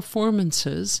live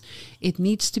performances, it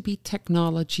needs to be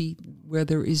technology where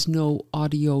there is no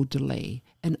audio delay.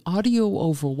 And audio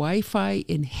over Wi-Fi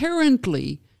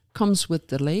inherently comes with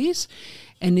delays,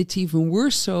 and it's even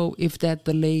worse so if that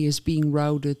delay is being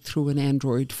routed through an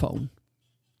Android phone.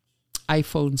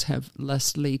 iPhones have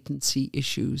less latency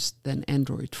issues than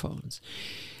Android phones.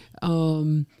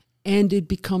 And it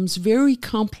becomes very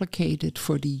complicated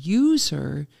for the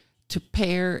user to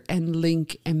pair and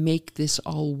link and make this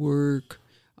all work.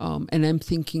 And I'm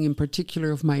thinking in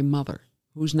particular of my mother,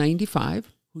 who's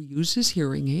 95, who uses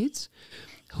hearing aids,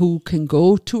 who can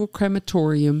go to a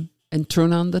crematorium and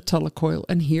turn on the telecoil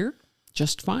and hear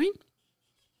just fine,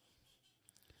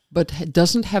 but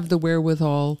doesn't have the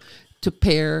wherewithal to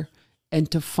pair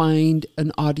and to find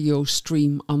an audio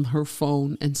stream on her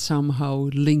phone and somehow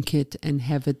link it and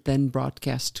have it then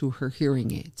broadcast to her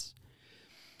hearing aids.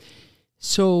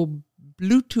 So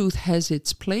Bluetooth has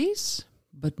its place,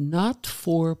 but not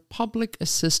for public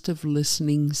assistive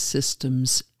listening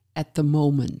systems at the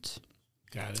moment.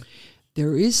 Got it.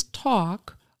 There is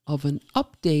talk of an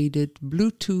updated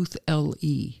Bluetooth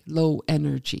LE, low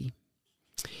energy.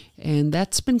 And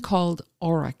that's been called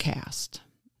Auracast.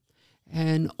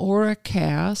 And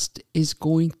Auracast is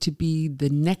going to be the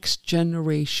next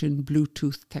generation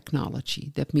Bluetooth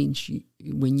technology. That means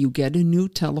when you get a new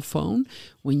telephone,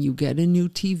 when you get a new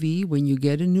TV, when you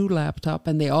get a new laptop,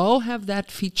 and they all have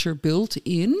that feature built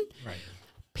in, Right.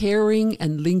 pairing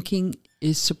and linking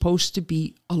is supposed to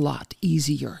be a lot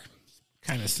easier.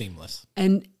 Kind of seamless.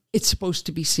 And it's supposed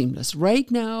to be seamless.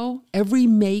 Right now, every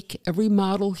make, every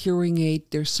model hearing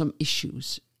aid, there's some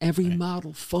issues. Every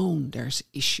model phone, there's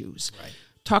issues. Right.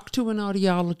 Talk to an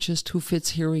audiologist who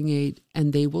fits hearing aid,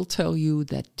 and they will tell you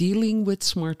that dealing with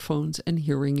smartphones and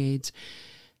hearing aids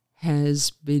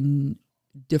has been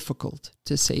difficult,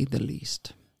 to say the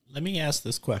least. Let me ask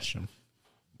this question.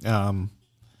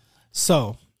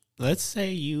 So let's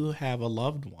say you have a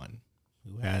loved one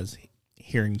who has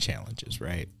hearing challenges,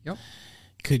 right? Yep.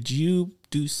 Could you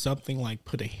do something like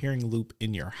put a hearing loop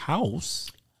in your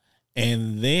house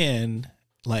and then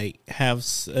like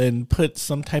and put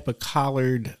some type of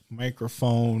collared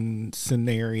microphone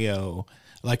scenario,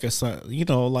 like somebody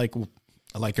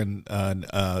on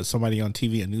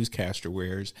TV, a newscaster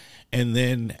wears, and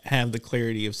then have the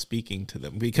clarity of speaking to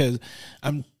them? Because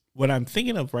what I'm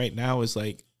thinking of right now is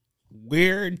like,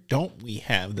 where don't we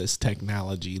have this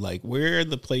technology? Like, where are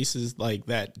the places like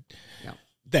that? Yeah.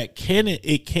 That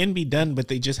it can be done, but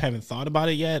they just haven't thought about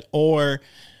it yet? Or,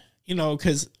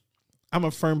 because I'm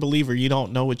a firm believer, you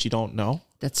don't know what you don't know.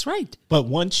 That's right. But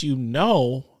once you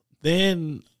know,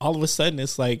 then all of a sudden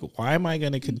it's like, why am I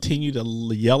going to continue to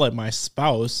yell at my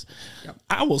spouse? Yep.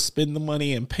 I will spend the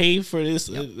money and pay for this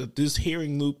this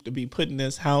hearing loop to be put in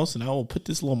this house, and I will put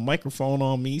this little microphone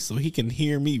on me so he can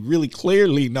hear me really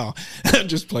clearly. No, I'm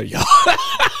just playing, y'all.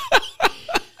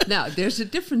 Now, there's a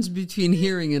difference between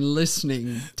hearing and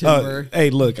listening, Timber. Hey,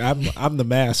 look, I'm the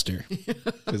master,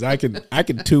 because I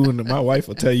can tune, and my wife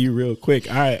will tell you real quick.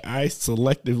 I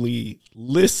selectively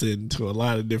listen to a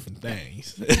lot of different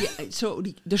things. Yeah, so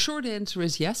the short answer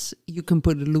is yes, you can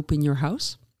put a loop in your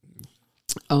house,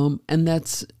 and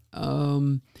that's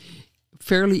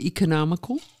fairly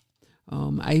economical.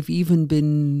 I've even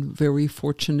been very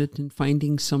fortunate in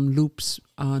finding some loops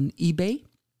on eBay.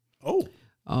 Oh.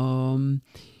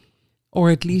 Or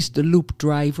at least the loop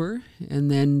driver. And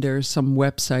then there's some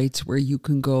websites where you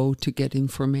can go to get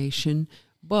information.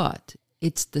 But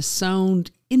it's the sound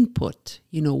input.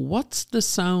 What's the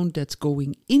sound that's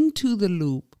going into the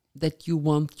loop that you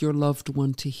want your loved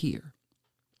one to hear?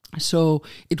 So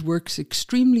it works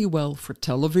extremely well for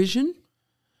television.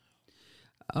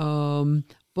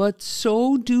 But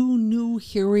so do new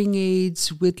hearing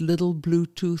aids with little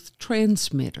Bluetooth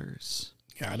transmitters.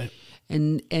 Got it.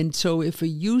 And so if a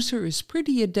user is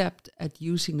pretty adept at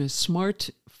using a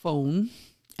smartphone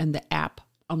and the app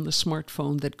on the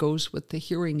smartphone that goes with the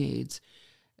hearing aids,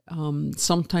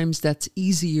 sometimes that's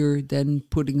easier than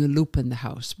putting a loop in the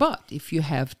house. But if you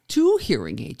have 2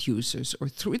 hearing aid users or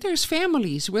 3, there's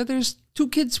families where there's 2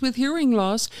 kids with hearing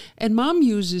loss and mom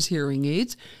uses hearing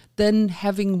aids, then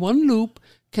having 1 loop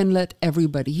can let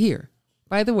everybody hear.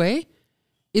 By the way,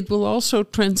 it will also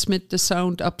transmit the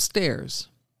sound upstairs.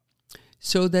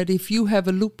 So that if you have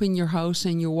a loop in your house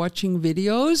and you're watching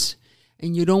videos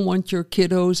and you don't want your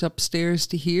kiddos upstairs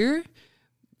to hear,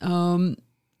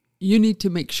 you need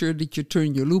to make sure that you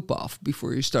turn your loop off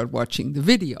before you start watching the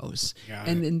videos.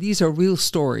 And these are real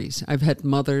stories. I've had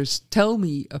mothers tell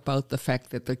me about the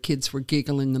fact that their kids were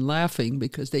giggling and laughing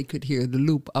because they could hear the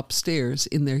loop upstairs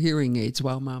in their hearing aids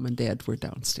while mom and dad were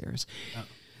downstairs.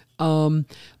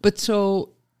 But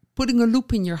so putting a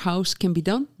loop in your house can be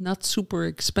done, not super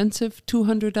expensive,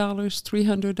 $200,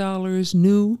 $300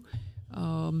 new.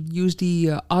 Use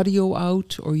the audio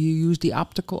out, or you use the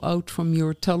optical out from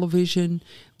your television,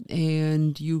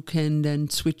 and you can then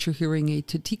switch your hearing aid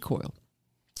to T-coil.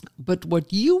 But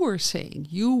what you were saying,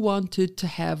 you wanted to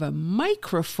have a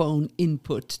microphone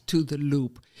input to the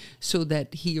loop so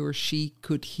that he or she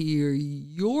could hear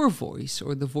your voice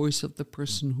or the voice of the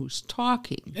person who's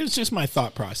talking. It's just my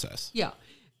thought process. Yeah.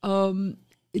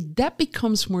 That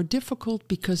becomes more difficult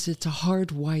because it's a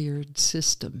hardwired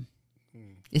system.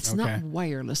 It's not a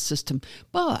wireless system,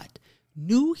 but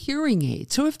new hearing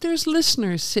aids. So if there's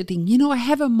listeners sitting, I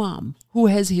have a mom who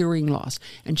has hearing loss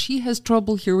and she has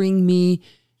trouble hearing me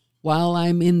while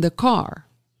I'm in the car.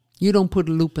 You don't put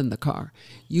a loop in the car.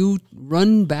 You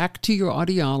run back to your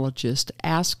audiologist,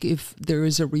 ask if there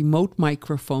is a remote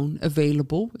microphone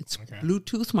available. It's a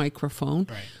Bluetooth microphone.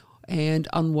 Right. And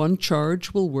on one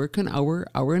charge will work an hour,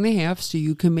 hour and a half, so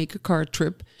you can make a car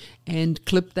trip and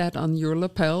clip that on your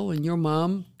lapel, and your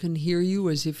mom can hear you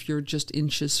as if you're just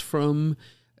inches from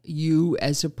you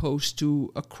as opposed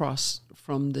to across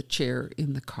from the chair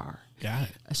in the car. Got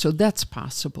it. So that's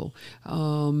possible.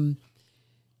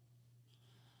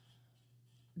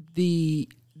 the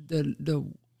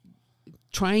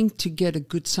trying to get a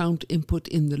good sound input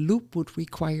in the loop would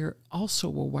require also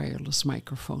a wireless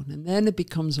microphone. And then it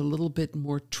becomes a little bit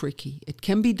more tricky. It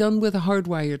can be done with a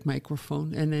hardwired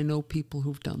microphone, and I know people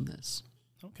who've done this.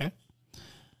 Okay.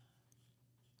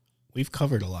 We've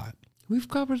covered a lot. We've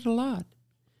covered a lot.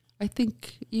 I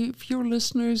think if your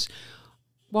listeners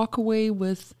walk away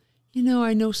with,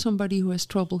 I know somebody who has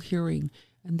trouble hearing,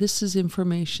 and this is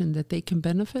information that they can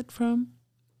benefit from,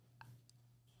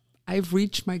 I've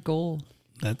reached my goal.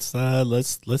 Let's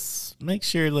make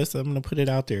sure. I'm going to put it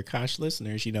out there, Kosh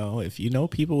listeners. If you know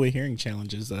people with hearing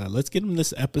challenges, let's get them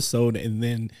this episode, and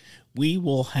then we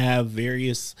will have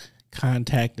various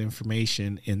contact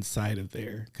information inside of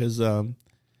there, because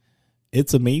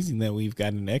it's amazing that we've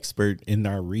got an expert in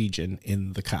our region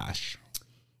in the Kosh.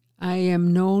 I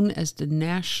am known as the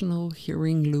National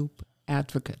Hearing Loop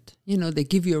Advocate. They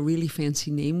give you a really fancy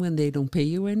name when they don't pay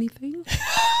you anything.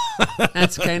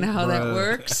 That's kind of how that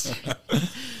works.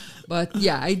 But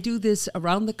yeah, I do this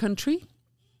around the country,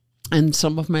 and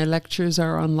some of my lectures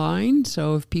are online.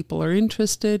 So if people are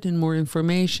interested in more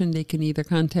information, they can either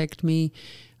contact me,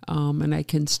 and I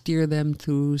can steer them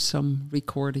through some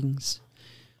recordings.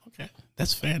 Okay,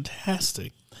 that's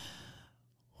fantastic.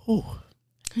 Oh,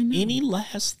 any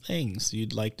last things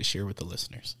you'd like to share with the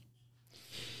listeners?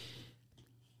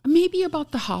 Maybe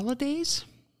about the holidays.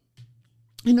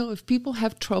 If people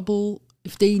have trouble,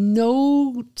 if they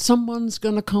know someone's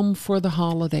going to come for the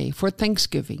holiday, for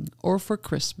Thanksgiving or for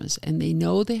Christmas, and they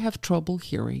know they have trouble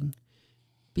hearing,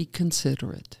 be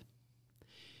considerate.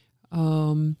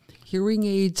 Hearing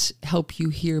aids help you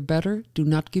hear better, do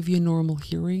not give you normal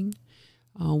hearing.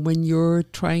 When you're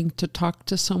trying to talk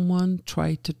to someone,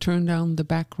 try to turn down the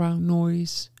background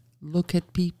noise, look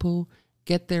at people,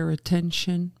 get their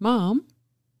attention. Mom,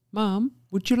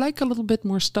 would you like a little bit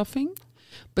more stuffing?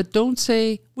 But don't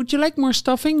say, would you like more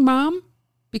stuffing, Mom?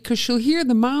 Because she'll hear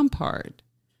the mom part,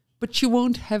 but she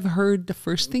won't have heard the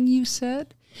first thing you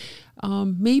said.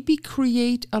 Maybe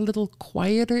create a little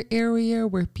quieter area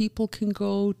where people can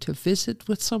go to visit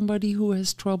with somebody who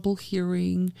has trouble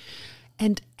hearing,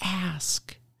 and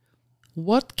ask,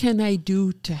 what can I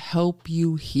do to help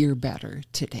you hear better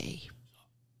today?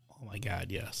 Oh my God,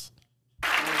 yes.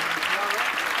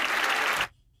 I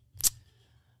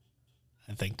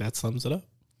think that sums it up.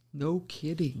 No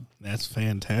kidding. That's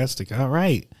fantastic. All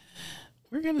right.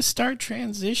 We're going to start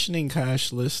transitioning,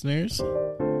 Kosh listeners,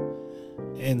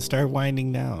 and start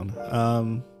winding down.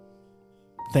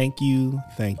 Thank you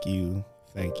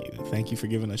for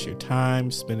giving us your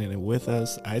time, spending it with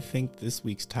us. I think this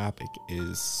week's topic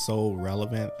is so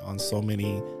relevant on so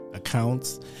many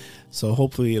accounts, so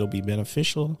hopefully it'll be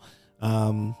beneficial.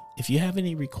 If you have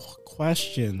any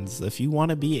questions, if you want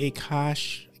to be a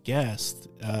Kosh guest,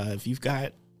 if you've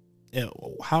got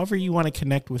however you want to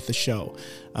connect with the show,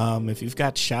 if you've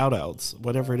got shout outs,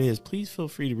 whatever it is, please feel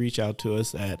free to reach out to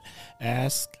us at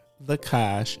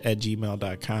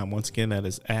askthekosh@gmail.com. Once again, that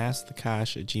is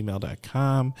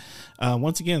askthekosh@gmail.com.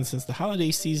 Once again, since the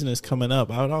holiday season is coming up,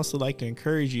 I would also like to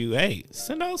encourage you,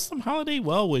 send out some holiday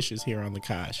well wishes here on the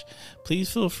Kosh.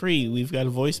 Please feel free. We've got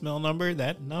a voicemail number.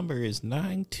 That number is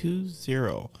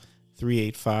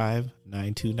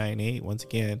 920-385-9298. Once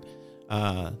again,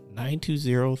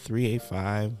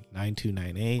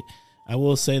 920-385-9298. I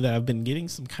will say that I've been getting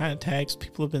some contacts.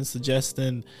 People have been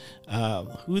suggesting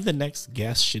who the next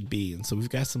guest should be. And so we've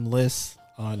got some lists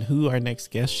on who our next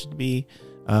guest should be.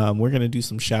 We're going to do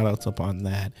some shout outs up on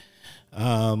that.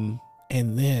 And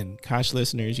then, Kosh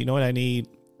listeners, you know what I need?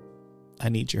 I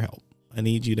need your help. I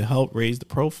need you to help raise the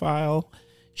profile,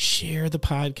 share the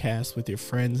podcast with your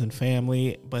friends and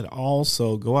family, but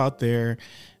also go out there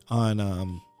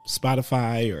on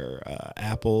Spotify or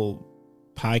Apple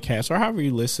Podcasts, or however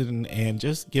you listen, and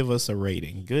just give us a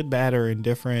rating, good, bad, or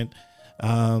indifferent.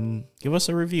 Give us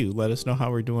a review. Let us know how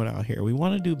we're doing out here. We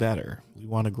want to do better. We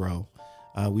want to grow.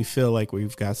 We feel like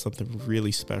we've got something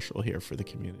really special here for the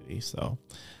community. So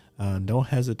don't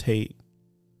hesitate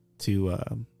to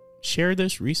share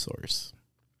this resource.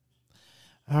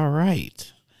 All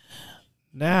right.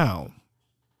 Now,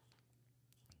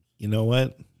 you know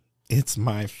what? It's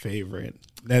my favorite.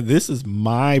 Now, this is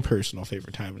my personal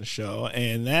favorite time of the show,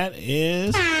 and that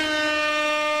is,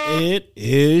 it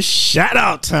is shout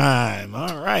out time.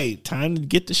 All right, time to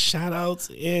get the shout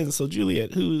outs in. So,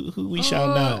 Juliet, who we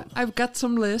shouting out? I've got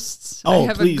some lists.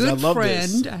 Please, I love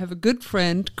this. I have a good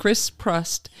friend, Chris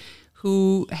Prust,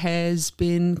 who has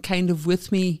been kind of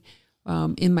with me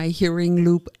in my hearing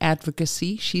loop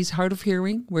advocacy. She's hard of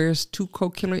hearing, wears 2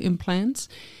 cochlear implants.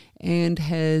 and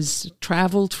has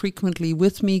traveled frequently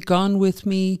with me, gone with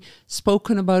me,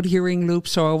 spoken about hearing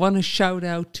loops. So I want to shout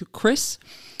out to Chris.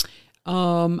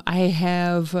 I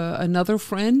have another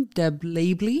friend, Deb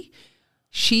Labley.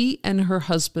 She and her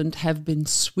husband have been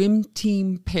swim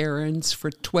team parents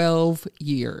for 12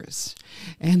 years.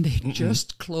 And they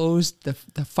just closed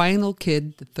the final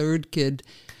kid, the third kid,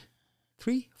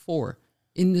 4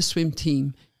 in the swim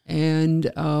team.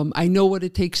 And I know what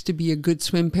it takes to be a good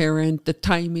swim parent, the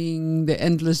timing, the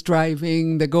endless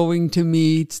driving, the going to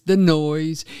meets, the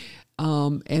noise,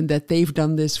 and that they've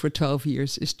done this for 12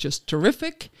 years is just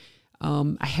terrific.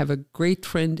 I have a great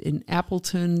friend in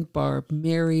Appleton, Barb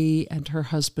Mary, and her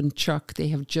husband Chuck. They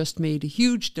have just made a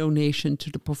huge donation to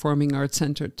the Performing Arts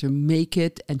Center to make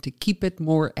it and to keep it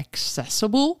more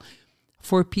accessible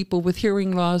for people with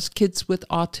hearing loss, kids with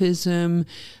autism,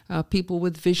 people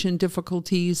with vision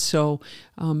difficulties. So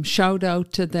shout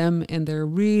out to them and their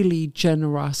really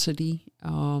generosity.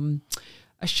 A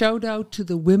shout out to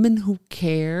the Women Who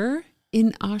Care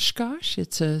in Oshkosh.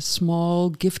 It's a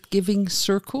small gift-giving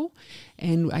circle,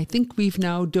 and I think we've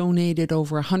now donated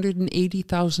over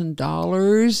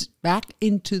 $180,000 back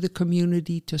into the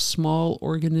community to small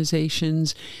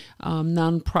organizations,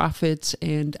 nonprofits,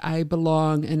 and I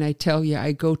belong, and I tell you,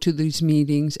 I go to these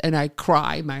meetings and I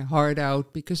cry my heart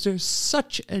out because there's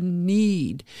such a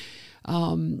need.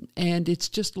 And it's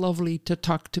just lovely to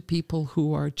talk to people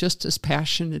who are just as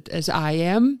passionate as I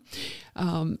am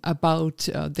about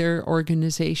their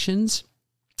organizations.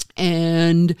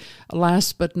 And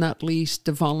last but not least,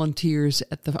 the volunteers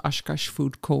at the Oshkosh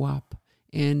Food Co-op.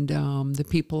 And the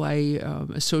people I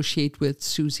associate with,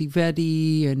 Susie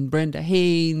Vetty and Brenda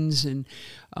Haynes and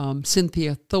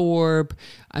Cynthia Thorpe.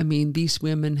 I mean, these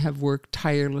women have worked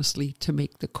tirelessly to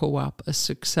make the co-op a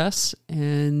success.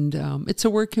 And it's a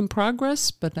work in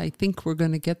progress, but I think we're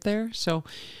going to get there. So,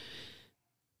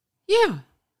 yeah,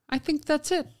 I think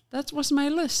that's it. That was my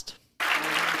list.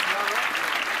 I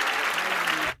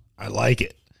like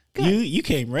it. Good. You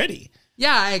came ready.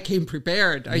 Yeah, I came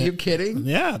prepared. Are you kidding?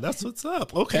 Yeah, that's what's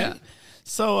up. Okay. Yeah.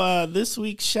 So this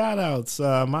week's shout-outs.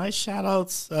 My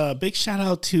shout-outs, big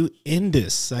shout-out to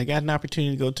Indus. I got an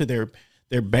opportunity to go to their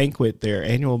banquet, their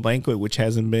annual banquet, which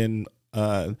hasn't been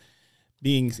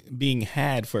being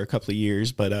had for a couple of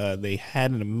years, but they had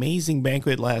an amazing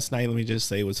banquet last night. Let me just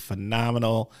say it was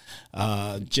phenomenal.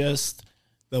 Just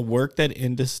the work that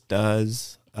Indus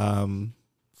does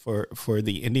for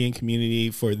the Indian community,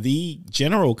 for the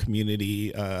general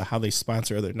community, how they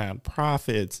sponsor other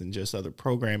nonprofits and just other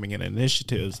programming and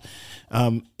initiatives.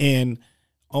 And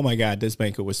oh my God, this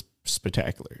banquet was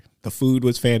spectacular. The food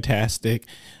was fantastic.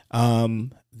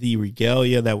 The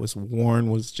regalia that was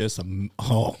worn was just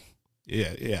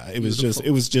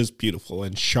it was just beautiful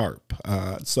and sharp.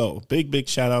 So big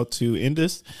shout out to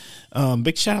Indus.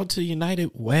 Big shout out to United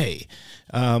Way.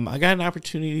 I got an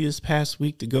opportunity this past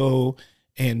week to go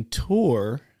and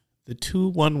tour the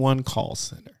 211 call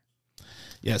center.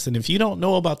 Yes, and if you don't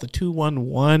know about the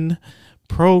 211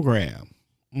 program,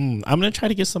 I'm going to try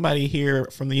to get somebody here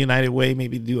from the United Way,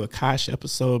 maybe do a Kosh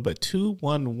episode, but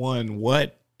 211,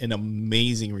 what an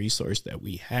amazing resource that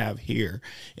we have here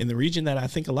in the region that I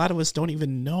think a lot of us don't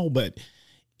even know, but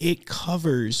it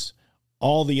covers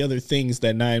all the other things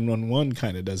that 911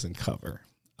 kind of doesn't cover.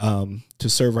 To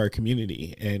serve our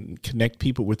community and connect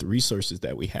people with the resources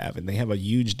that we have. And they have a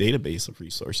huge database of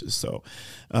resources. So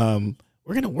we're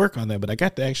going to work on that. But I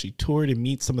got to actually tour and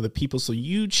meet some of the people. So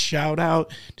huge shout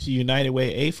out to United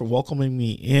Way for welcoming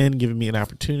me in, giving me an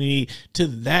opportunity, to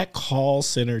that call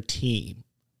center team.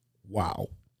 Wow.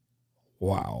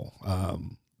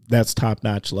 That's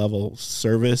top-notch level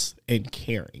service and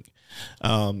caring.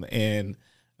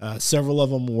 Several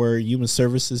of them were human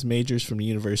services majors from the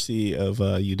University of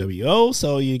UWO,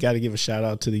 so you got to give a shout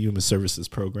out to the human services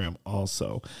program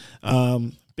also.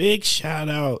 Big shout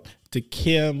out to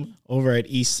Kim over at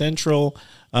East Central.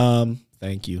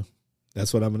 Thank you.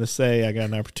 That's what I'm going to say. I got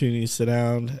an opportunity to sit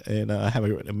down and have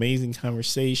an amazing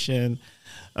conversation.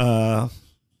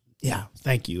 Yeah,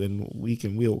 thank you. And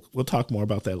we'll talk more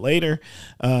about that later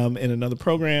in another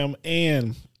program.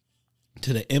 And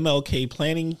to the MLK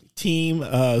planning team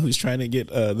who's trying to get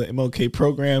the MLK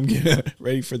program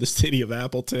ready for the city of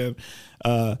Appleton.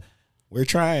 We're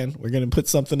trying. We're going to put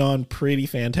something on pretty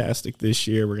fantastic this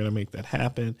year. We're going to make that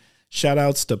happen. Shout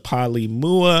outs to Polly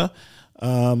Mua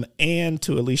and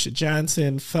to Alicia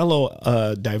Johnson,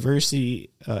 fellow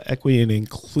diversity, equity, and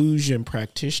inclusion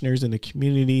practitioners in the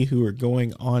community who are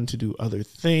going on to do other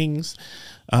things.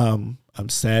 I'm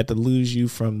sad to lose you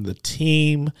from the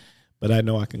team, but I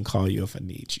know I can call you if I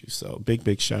need you. So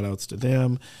big shout outs to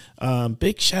them.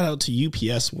 Big shout out to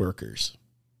UPS workers.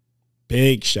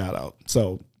 Big shout out.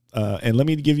 So, and let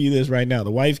me give you this right now.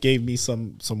 The wife gave me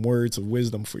some words of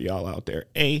wisdom for y'all out there.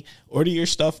 A, order your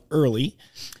stuff early.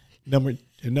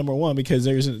 Number one, because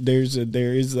there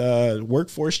is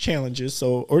workforce challenges.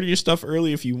 So order your stuff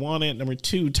early if you want it. Number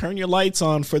two, turn your lights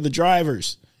on for the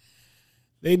drivers.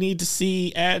 They need to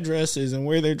see addresses and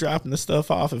where they're dropping the stuff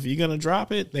off. If you're going to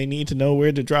drop it, they need to know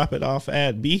where to drop it off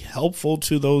at. Be helpful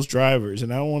to those drivers.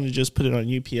 And I don't want to just put it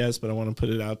on UPS, but I want to put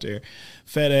it out there.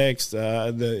 FedEx,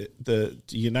 the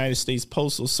United States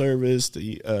Postal Service,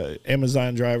 the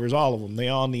Amazon drivers, all of them. They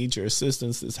all need your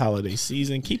assistance this holiday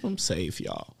season. Keep them safe,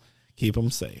 y'all. Keep them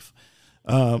safe.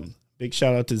 Big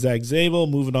shout out to Zach Zabel,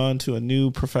 moving on to a new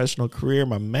professional career.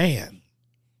 My man,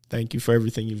 thank you for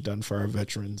everything you've done for our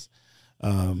veterans.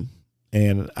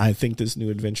 And I think this new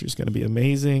adventure is going to be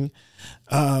amazing.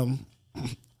 To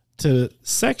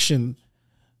section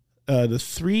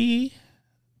section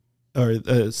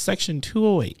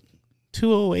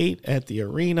 208 at the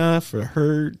arena for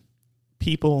herd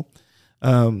people.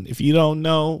 If you don't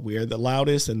know, we are the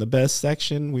loudest and the best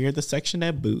section. We are the section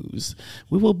that boos.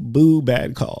 We will boo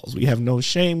bad calls. We have no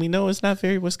shame. We know it's not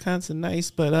very Wisconsin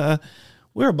nice, but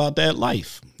we're about that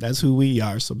life. That's who we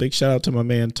are. So big shout out to my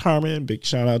man Tarman. Big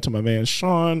shout out to my man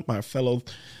Sean, my fellow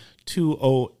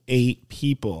 208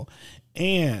 people.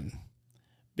 And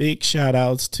big shout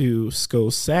outs to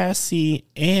Sko Sassy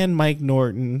and Mike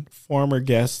Norton, former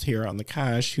guests here on the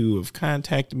Kosh, who have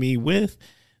contacted me with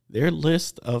their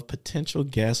list of potential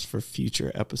guests for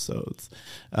future episodes.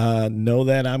 Know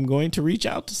that I'm going to reach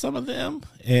out to some of them,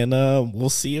 and we'll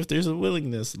see if there's a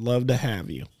willingness. Love to have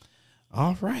you.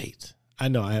 All right. I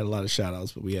know I had a lot of shout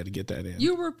outs, but we had to get that in.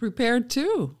 You were prepared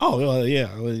too. Oh, well,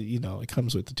 yeah. Well, you know, it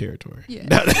comes with the territory. Yeah.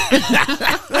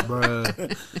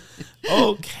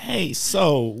 Okay,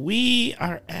 so we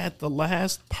are at the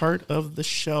last part of the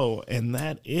show, and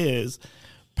that is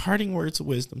parting words of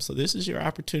wisdom. So this is your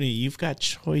opportunity. You've got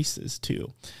choices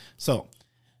too. So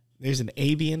there's an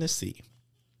A, B, and a C.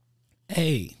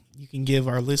 A, you can give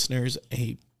our listeners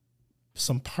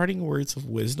some parting words of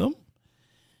wisdom.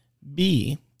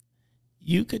 B,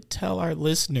 you could tell our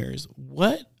listeners,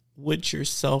 what would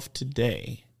yourself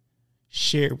today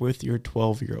share with your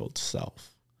 12-year-old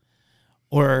self?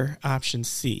 Or option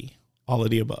C, all of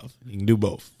the above. You can do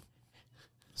both.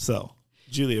 So,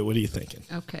 Julia, what are you thinking?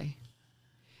 Okay.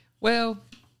 Well,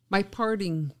 my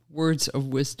parting words of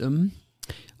wisdom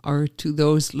are to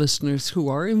those listeners who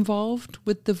are involved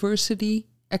with diversity,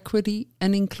 equity,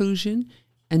 and inclusion,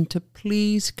 and to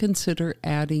please consider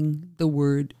adding the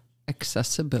word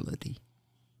accessibility.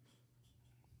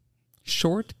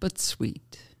 Short but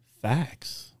sweet.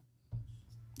 Facts.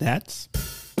 Yes.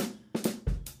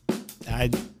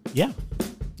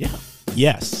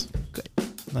 Good.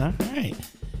 All right.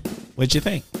 What'd you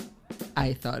think?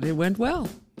 I thought it went well.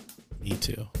 Me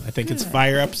too. I think Good. it's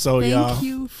fire episode, y'all. Thank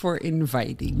you for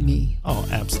inviting me. Oh,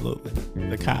 absolutely.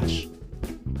 The Kosh.